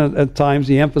pattern. At times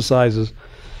he emphasizes,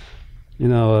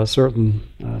 certain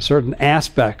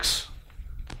aspects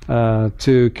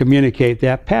to communicate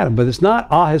that pattern. But it's not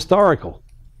ahistorical.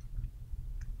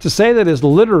 To say that it's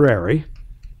literary,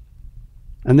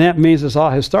 and that means it's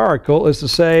ahistorical, is to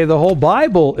say the whole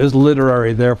Bible is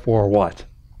literary, therefore what?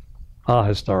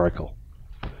 Ahistorical.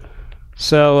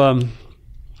 So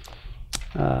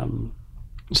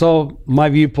my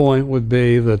viewpoint would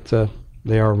be that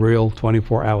they are real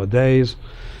 24-hour days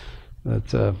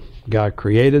that God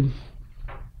created,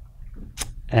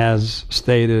 as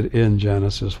stated in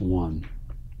Genesis 1.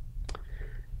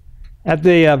 At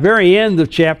the very end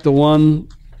of chapter 1,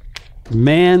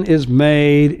 man is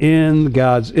made in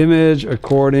God's image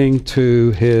according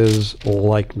to his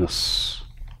likeness.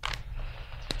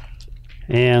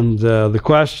 And the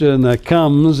question that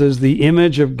comes is the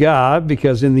image of God,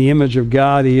 because in the image of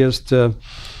God he is to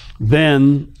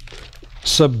then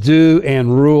subdue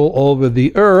and rule over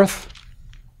the earth.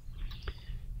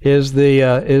 Is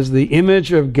the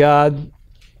image of God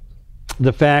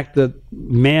the fact that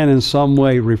man in some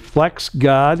way reflects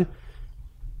God?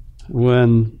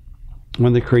 When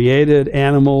the created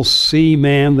animals see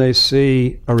man, they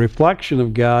see a reflection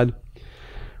of God,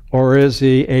 or is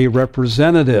he a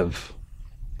representative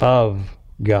of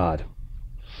God?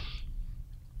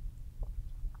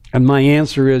 And my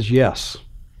answer is yes.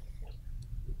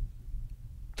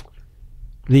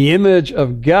 The image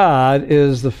of God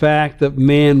is the fact that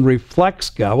man reflects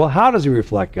God. Well, how does he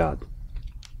reflect God?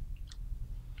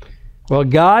 Well,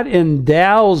 God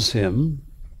endows him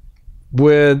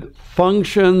with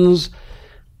functions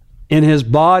in his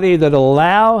body that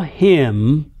allow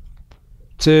him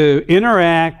to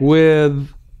interact with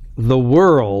the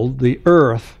world, the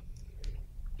earth,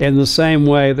 in the same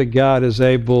way that God is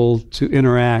able to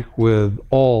interact with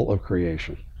all of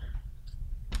creation.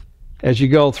 As you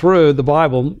go through the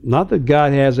Bible, not that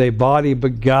God has a body,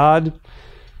 but God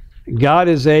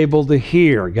is able to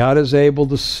hear. God is able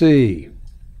to see.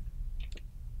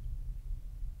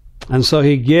 And so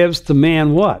he gives to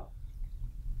man what?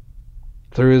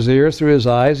 Through his ears, through his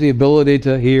eyes, the ability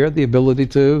to hear, the ability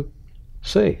to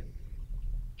see.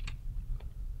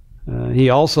 He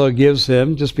also gives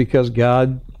him, just because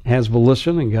God has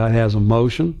volition and God has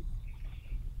emotion,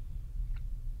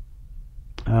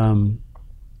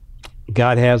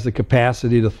 God has the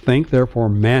capacity to think, therefore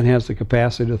man has the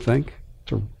capacity to think,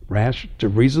 to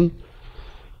reason.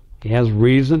 He has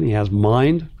reason, he has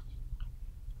mind,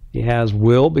 he has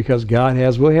will because God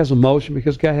has will, he has emotion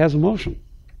because God has emotion.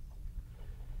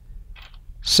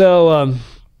 So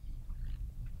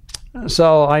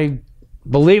I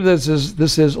believe this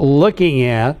is looking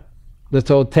at the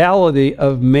totality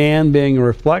of man being a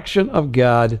reflection of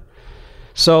God,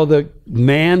 so that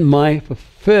man might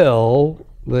fulfill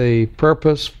the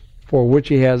purpose for which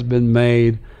he has been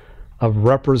made, of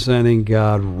representing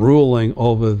God, ruling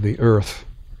over the earth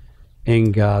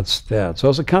in God's stead. So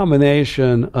it's a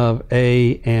combination of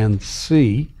A and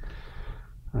C,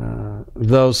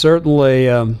 though certainly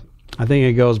I think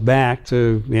it goes back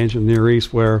to the ancient Near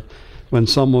East, where when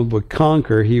someone would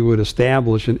conquer, he would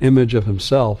establish an image of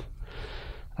himself,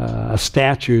 a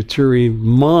statue to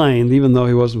remind, even though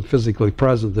he wasn't physically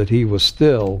present, that he was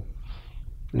still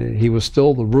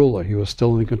the ruler. He was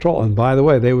still in control. And by the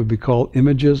way, they would be called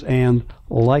images and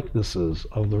likenesses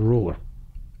of the ruler.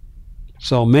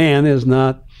 So man is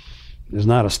not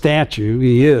a statue.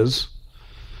 He is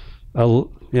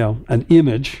an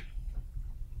image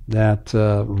that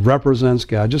represents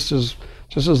God, just as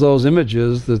those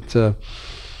images that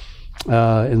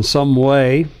in some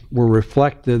way were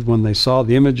reflected when they saw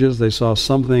the images. They saw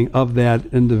something of that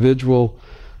individual,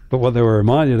 but what they were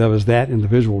reminded of is that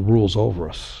individual rules over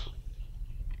us.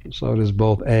 So it is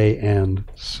both A and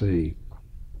C.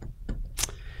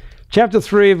 Chapter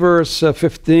 3, verse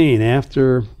 15.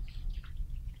 After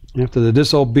the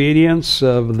disobedience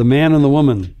of the man and the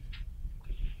woman,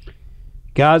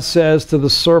 God says to the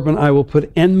serpent, I will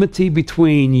put enmity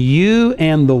between you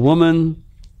and the woman,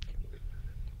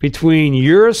 between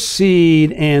your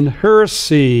seed and her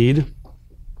seed.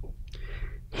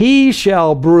 He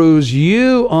shall bruise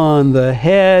you on the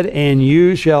head, and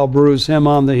you shall bruise him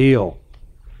on the heel.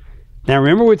 Now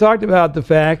remember, we talked about the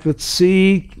fact that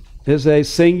seed is a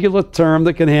singular term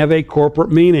that can have a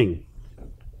corporate meaning.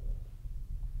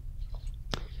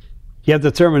 Yet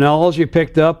the terminology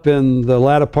picked up in the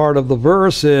latter part of the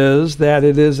verse is that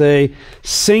it is a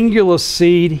singular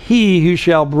seed, he who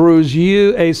shall bruise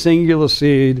you, a singular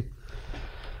seed,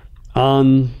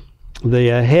 on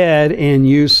the head, and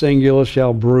you, singular,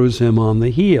 shall bruise him on the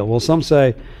heel. Well, some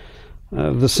say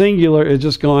the singular is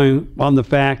just going on the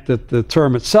fact that the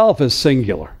term itself is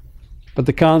singular, but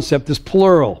the concept is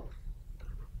plural.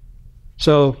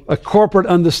 So a corporate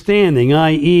understanding,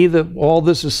 i.e. that all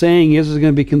this is saying is going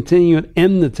to be continued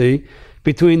enmity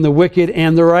between the wicked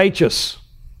and the righteous,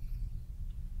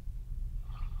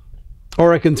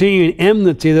 or a continuing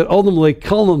enmity that ultimately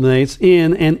culminates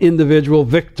in an individual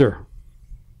victor.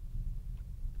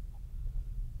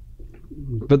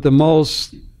 But the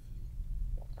most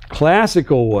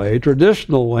classical way,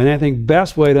 traditional way, and I think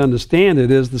best way to understand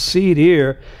it is the seed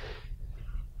here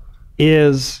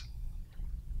is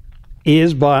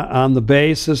on the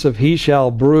basis of he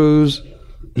shall bruise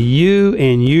you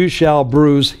and you shall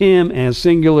bruise him as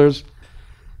singulars,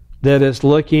 that it's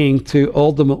looking to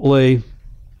ultimately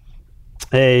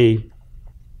a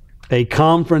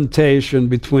confrontation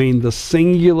between the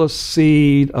singular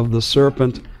seed of the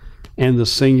serpent and the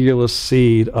singular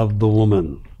seed of the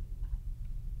woman.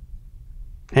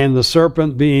 And the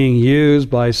serpent being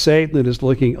used by Satan, it is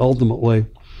looking ultimately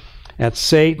at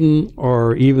Satan,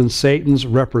 or even Satan's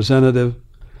representative,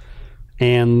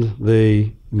 and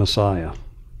the Messiah.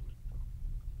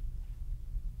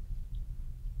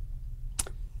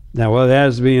 Now, whether that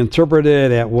is to be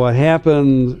interpreted at what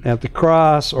happened at the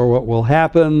cross or what will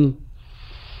happen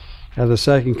at the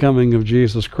second coming of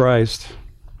Jesus Christ,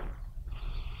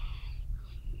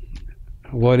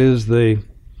 what is the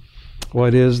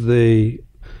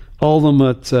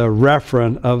ultimate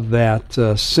referent of that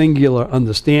singular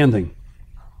understanding?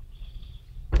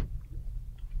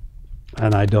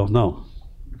 And I don't know.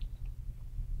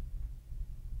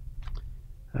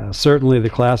 Certainly the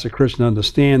classic Christian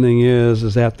understanding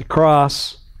is at the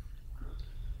cross,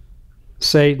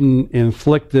 Satan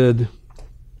inflicted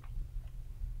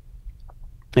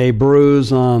a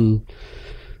bruise on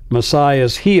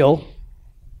Messiah's heel,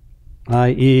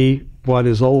 i.e. what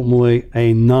is ultimately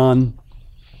a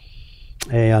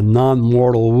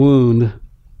non-mortal wound,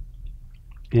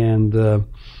 and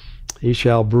he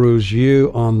shall bruise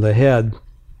you on the head.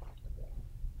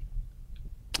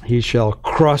 He shall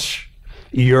crush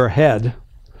your head,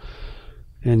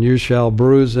 and you shall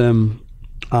bruise him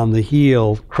on the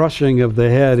heel. Crushing of the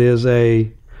head is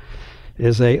a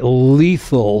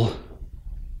lethal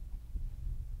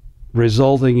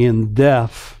resulting in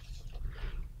death.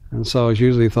 And so it's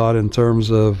usually thought in terms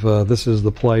of this is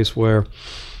the place where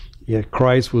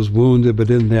Christ was wounded, but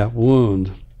in that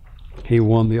wound, he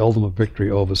won the ultimate victory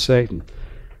over Satan.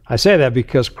 I say that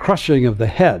because crushing of the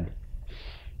head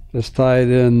is tied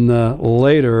in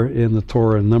later in the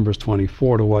Torah in Numbers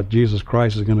 24 to what Jesus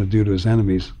Christ is going to do to his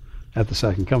enemies at the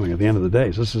second coming, at the end of the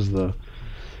days. This is the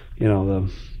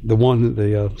one,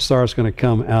 the star is going to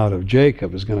come out of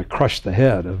Jacob, is going to crush the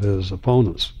head of his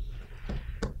opponents.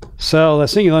 So that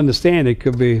singular understanding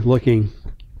could be looking,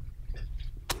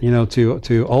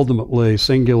 to ultimately,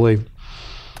 singularly,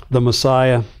 the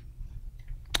Messiah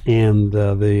and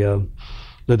the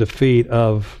defeat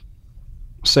of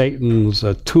Satan's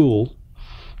tool,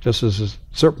 just as his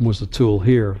serpent was the tool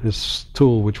here, his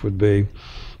tool which would be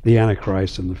the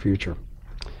Antichrist in the future.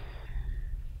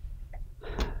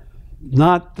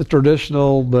 Not the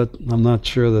traditional, but I'm not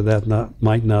sure that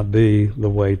might not be the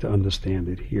way to understand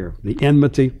it here. The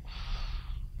enmity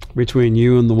between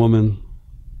you and the woman,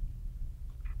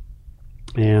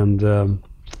 and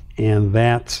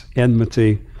that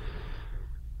enmity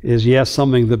is, yes,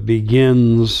 something that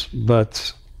begins,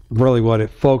 but really what it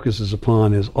focuses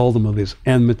upon is ultimately this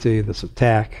enmity, this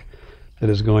attack that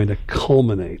is going to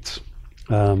culminate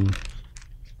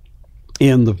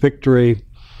in the victory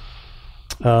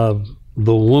of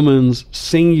the woman's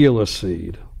singular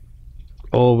seed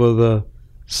over the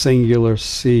singular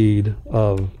seed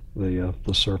of the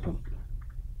serpent.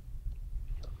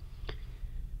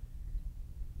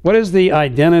 What is the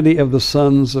identity of the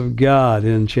sons of God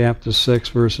in chapter 6,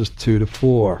 verses 2 to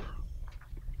 4?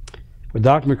 With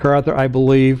Dr. MacArthur, I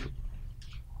believe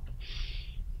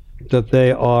that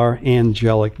they are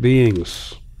angelic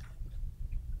beings.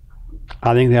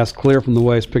 I think that's clear from the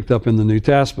way it's picked up in the New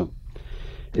Testament.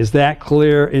 Is that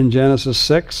clear in Genesis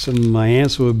 6? And my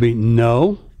answer would be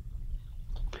no.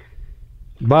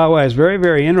 By the way, it's very,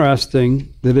 very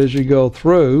interesting that as you go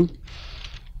through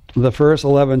the first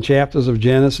 11 chapters of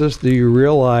Genesis, do you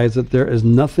realize that there is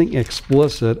nothing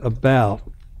explicit about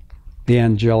the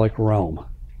angelic realm?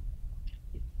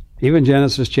 Even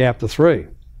Genesis chapter 3.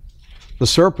 The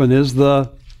serpent is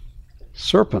the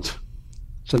serpent.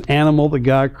 It's an animal that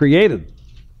God created.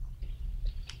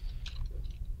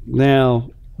 Now,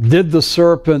 did the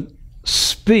serpent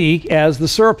speak as the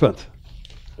serpent?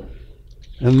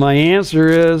 And my answer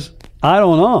is, I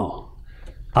don't know.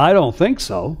 I don't think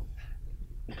so.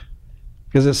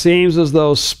 Because it seems as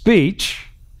though speech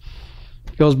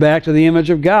goes back to the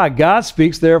image of God. God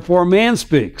speaks, therefore man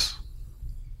speaks.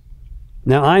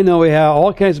 Now, I know we have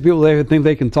all kinds of people that think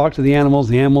they can talk to the animals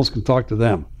can talk to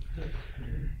them.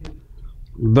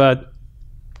 But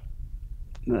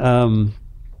it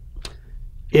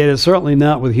is certainly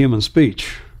not with human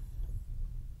speech.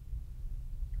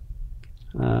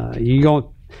 You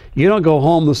don't go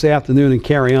home this afternoon and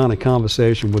carry on a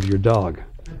conversation with your dog.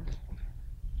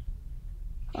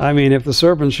 I mean, if the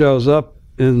serpent shows up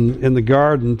in the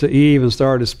garden to Eve and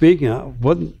started speaking,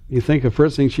 wouldn't you think the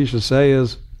first thing she should say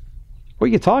is, "What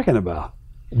are you talking about?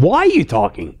 Why are you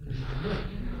talking?"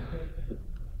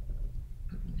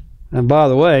 And by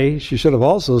the way, she should have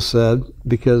also said,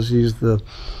 because he's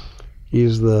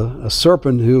a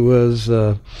serpent who was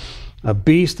a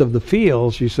beast of the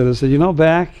field, she should have said,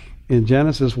 back in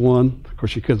Genesis 1, of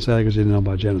course she couldn't say that because she didn't know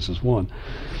about Genesis 1.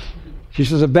 She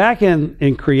says that back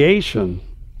in creation,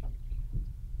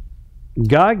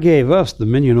 God gave us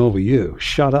dominion over you.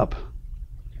 Shut up.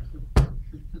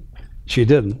 She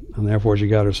didn't, and therefore she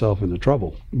got herself into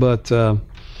trouble. But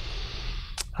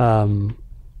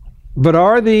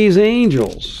are these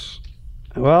angels?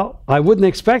 Well, I wouldn't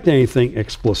expect anything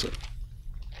explicit.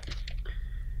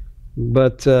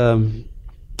 But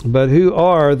who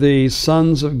are the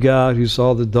sons of God who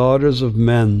saw the daughters of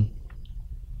men?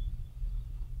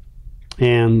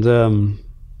 And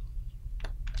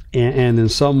in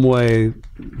some way,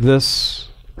 this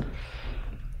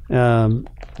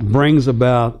brings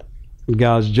about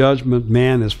God's judgment.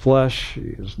 Man is flesh.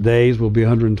 His days will be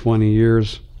 120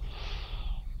 years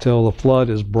till the flood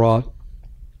is brought.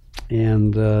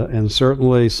 And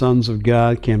certainly sons of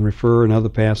God can refer in other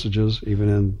passages, even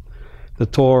in the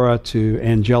Torah, to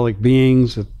angelic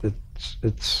beings.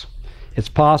 It's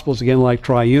possible. It's again like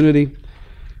triunity.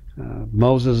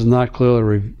 Moses has not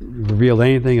clearly revealed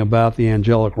anything about the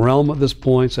angelic realm at this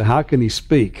point, so how can he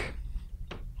speak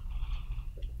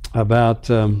about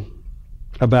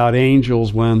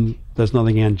angels when there's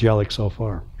nothing angelic so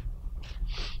far?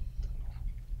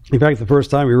 In fact, the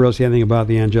first time we really see anything about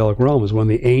the angelic realm is when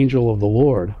the angel of the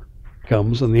Lord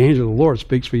comes, and the angel of the Lord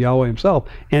speaks for Yahweh himself,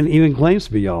 and even claims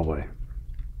to be Yahweh.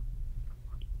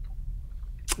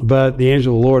 But the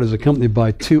angel of the Lord is accompanied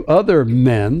by two other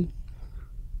men.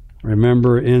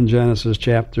 Remember in Genesis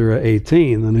chapter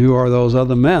 18. And who are those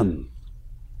other men?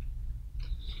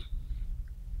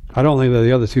 I don't think they're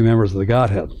the other two members of the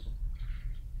Godhead.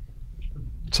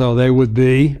 So they would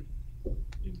be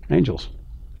angels.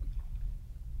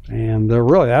 And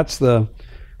really, that's the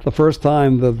first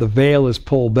time the veil is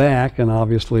pulled back. And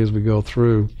obviously, as we go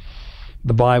through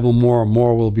the Bible, more and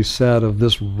more will be said of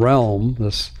this realm,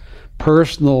 this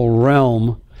personal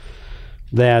realm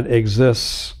that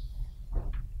exists,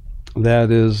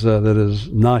 that is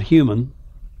not human,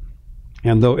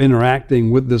 and though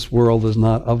interacting with this world, is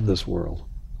not of this world.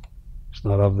 It's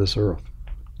not of this earth.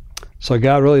 So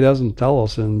God really doesn't tell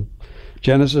us in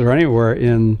Genesis or anywhere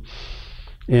in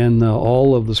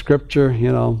all of the Scripture,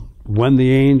 when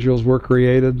the angels were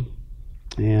created,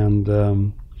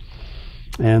 and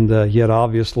yet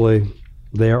obviously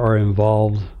they are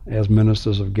involved as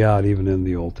ministers of God even in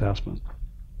the Old Testament.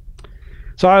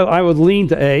 So I would lean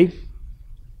to A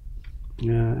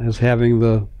as having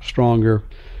the stronger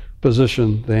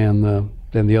position than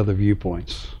the other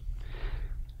viewpoints.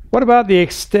 What about the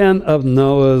extent of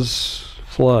Noah's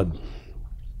flood?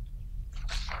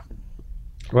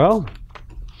 Well,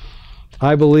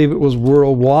 I believe it was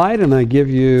worldwide, and I give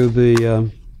you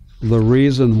the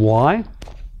reason why.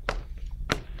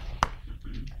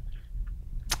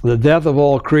 The death of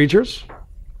all creatures.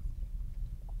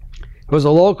 It was a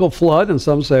local flood, and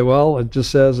some say, well, it just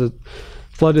says it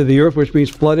flooded the earth, which means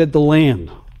flooded the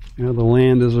land. The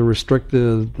land is a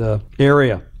restricted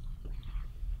area.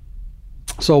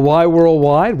 So why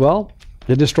worldwide? Well,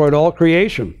 it destroyed all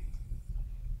creation.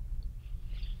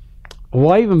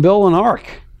 Why even build an ark?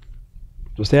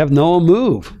 Just have Noah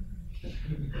move.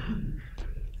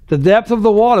 The depth of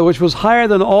the water, which was higher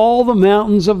than all the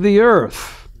mountains of the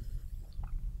earth.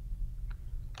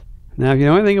 Now, if you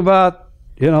know anything about,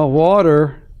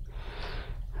 water,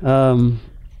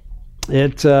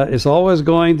 it's always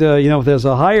going to, if there's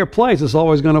a higher place, it's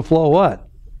always going to flow what?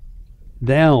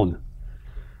 Down.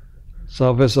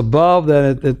 So if it's above,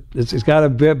 then it's got to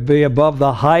be above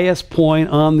the highest point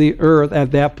on the earth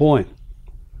at that point.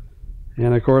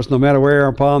 And of course, no matter where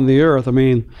upon the earth,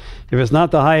 if it's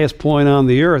not the highest point on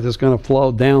the earth, it's going to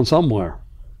flow down somewhere.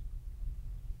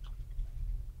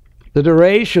 The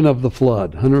duration of the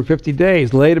flood, 150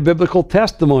 days, laid a biblical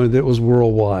testimony that it was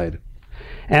worldwide.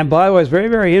 And by the way, it's very,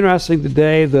 very interesting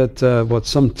today that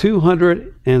some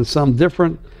 200 and some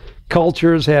different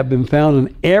cultures have been found,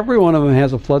 and every one of them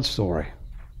has a flood story.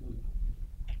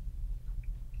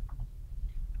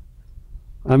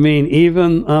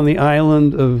 Even on the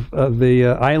island of the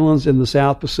islands in the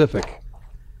South Pacific,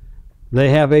 they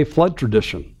have a flood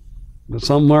tradition.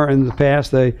 Somewhere in the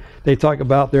past, they talk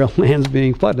about their lands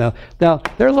being flooded. Now,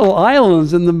 they're little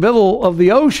islands in the middle of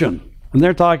the ocean, and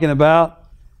they're talking about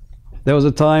there was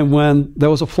a time when there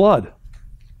was a flood.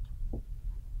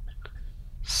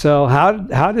 So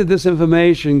how did this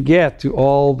information get to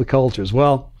all the cultures?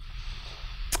 Well,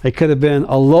 it could have been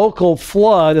a local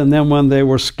flood, and then when they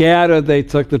were scattered, they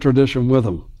took the tradition with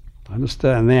them. I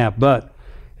understand that, but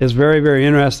it's very, very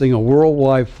interesting, a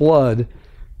worldwide flood.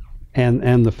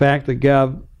 And the fact that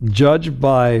God judged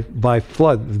by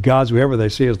flood, the gods, whoever they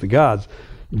see as the gods,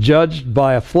 judged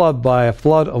by a flood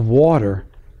of water,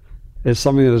 is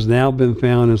something that has now been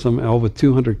found in over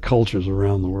 200 cultures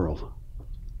around the world.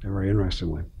 Very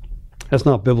interestingly. That's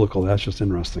not biblical, that's just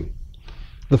interesting.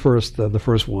 The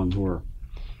first ones were.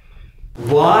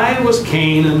 Why was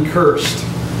Canaan cursed?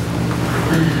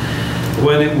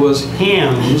 When it was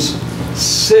Ham's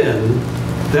sin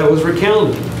that was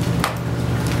recounted.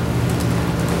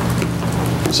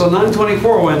 So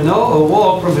 9:24, when Noah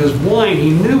awoke from his wine, he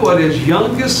knew what his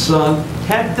youngest son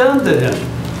had done to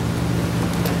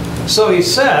him. So he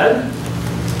said,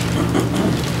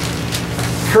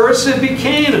 cursed be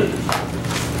Canaan.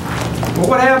 Well,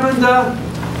 what happened to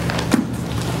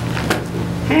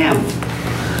Ham?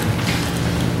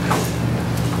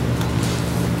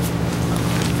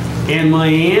 And my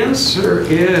answer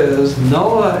is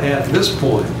Noah at this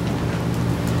point,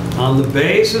 on the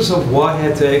basis of what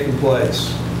had taken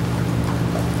place,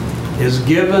 is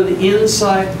given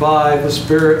insight by the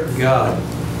Spirit of God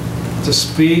to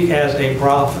speak as a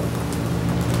prophet.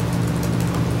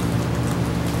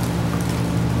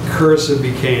 Cursed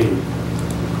be Canaan.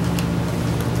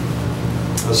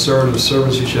 A servant of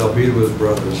servants he shall be to his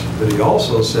brothers. But he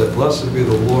also said, blessed be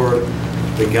the Lord,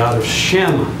 the God of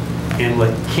Shem, and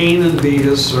let Canaan be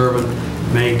his servant.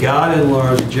 May God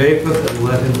enlarge Japheth, and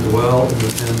let him dwell in the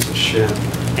tents of Shem,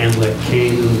 and let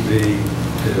Canaan be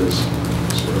his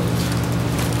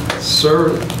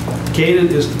servant. Canaan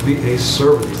is to be a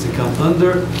servant. He's to come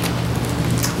under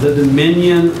the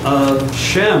dominion of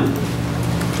Shem.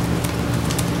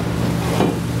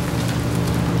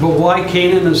 But why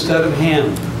Canaan instead of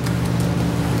Ham?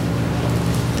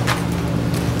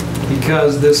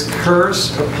 Because this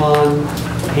curse upon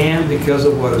Ham, because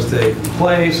of what has taken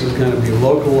place, is going to be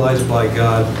localized by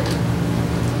God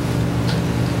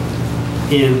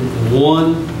in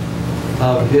one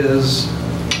of his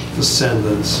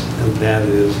descendants, and that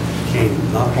is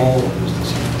Canaan, not all of his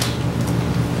descendants.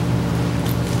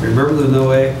 Remember the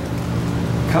Noahic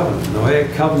covenant.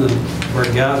 Noahic covenant where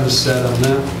God has said, I'm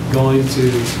not going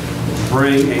to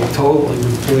bring a total and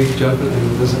complete judgment,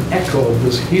 and there's an echo of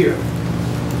this here.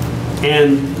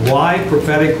 And why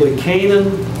prophetically Canaan?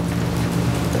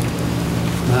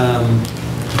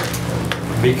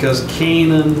 Because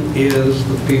Canaan is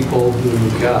the people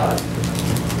whom God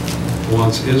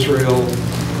wants Israel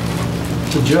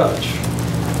to judge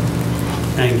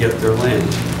and get their land.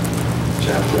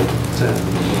 Chapter 10,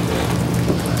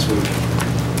 last week.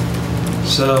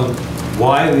 So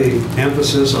why the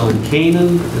emphasis on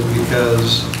Canaan is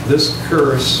because this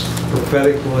curse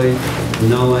prophetically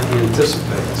Noah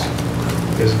anticipates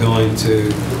is going to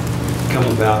come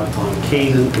about upon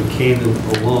Canaan, and Canaan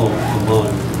alone among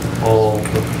all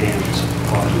of Ham's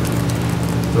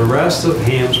progeny. The rest of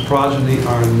Ham's progeny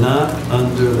are not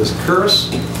under this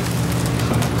curse,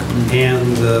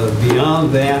 and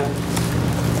beyond that,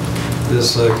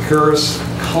 this curse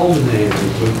culminated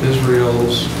with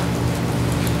Israel's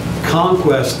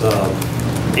conquest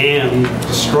of and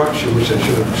destruction, which they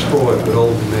should have destroyed, but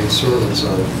only made servants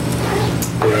of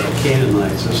the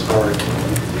Canaanites historically.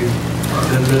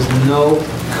 There's no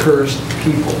cursed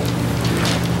people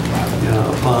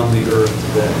upon the earth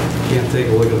today. You can't take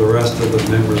a look at the rest of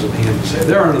the members of Ham and say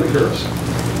they're under the curse.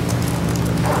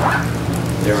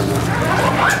 They are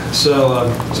not. So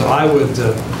I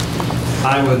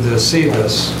would see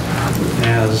this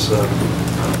as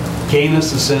Canaan's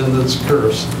descendants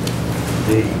cursed.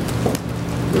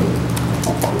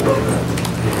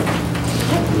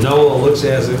 Noah looks,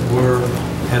 as it were,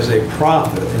 as a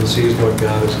prophet and sees what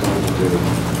God is going to do.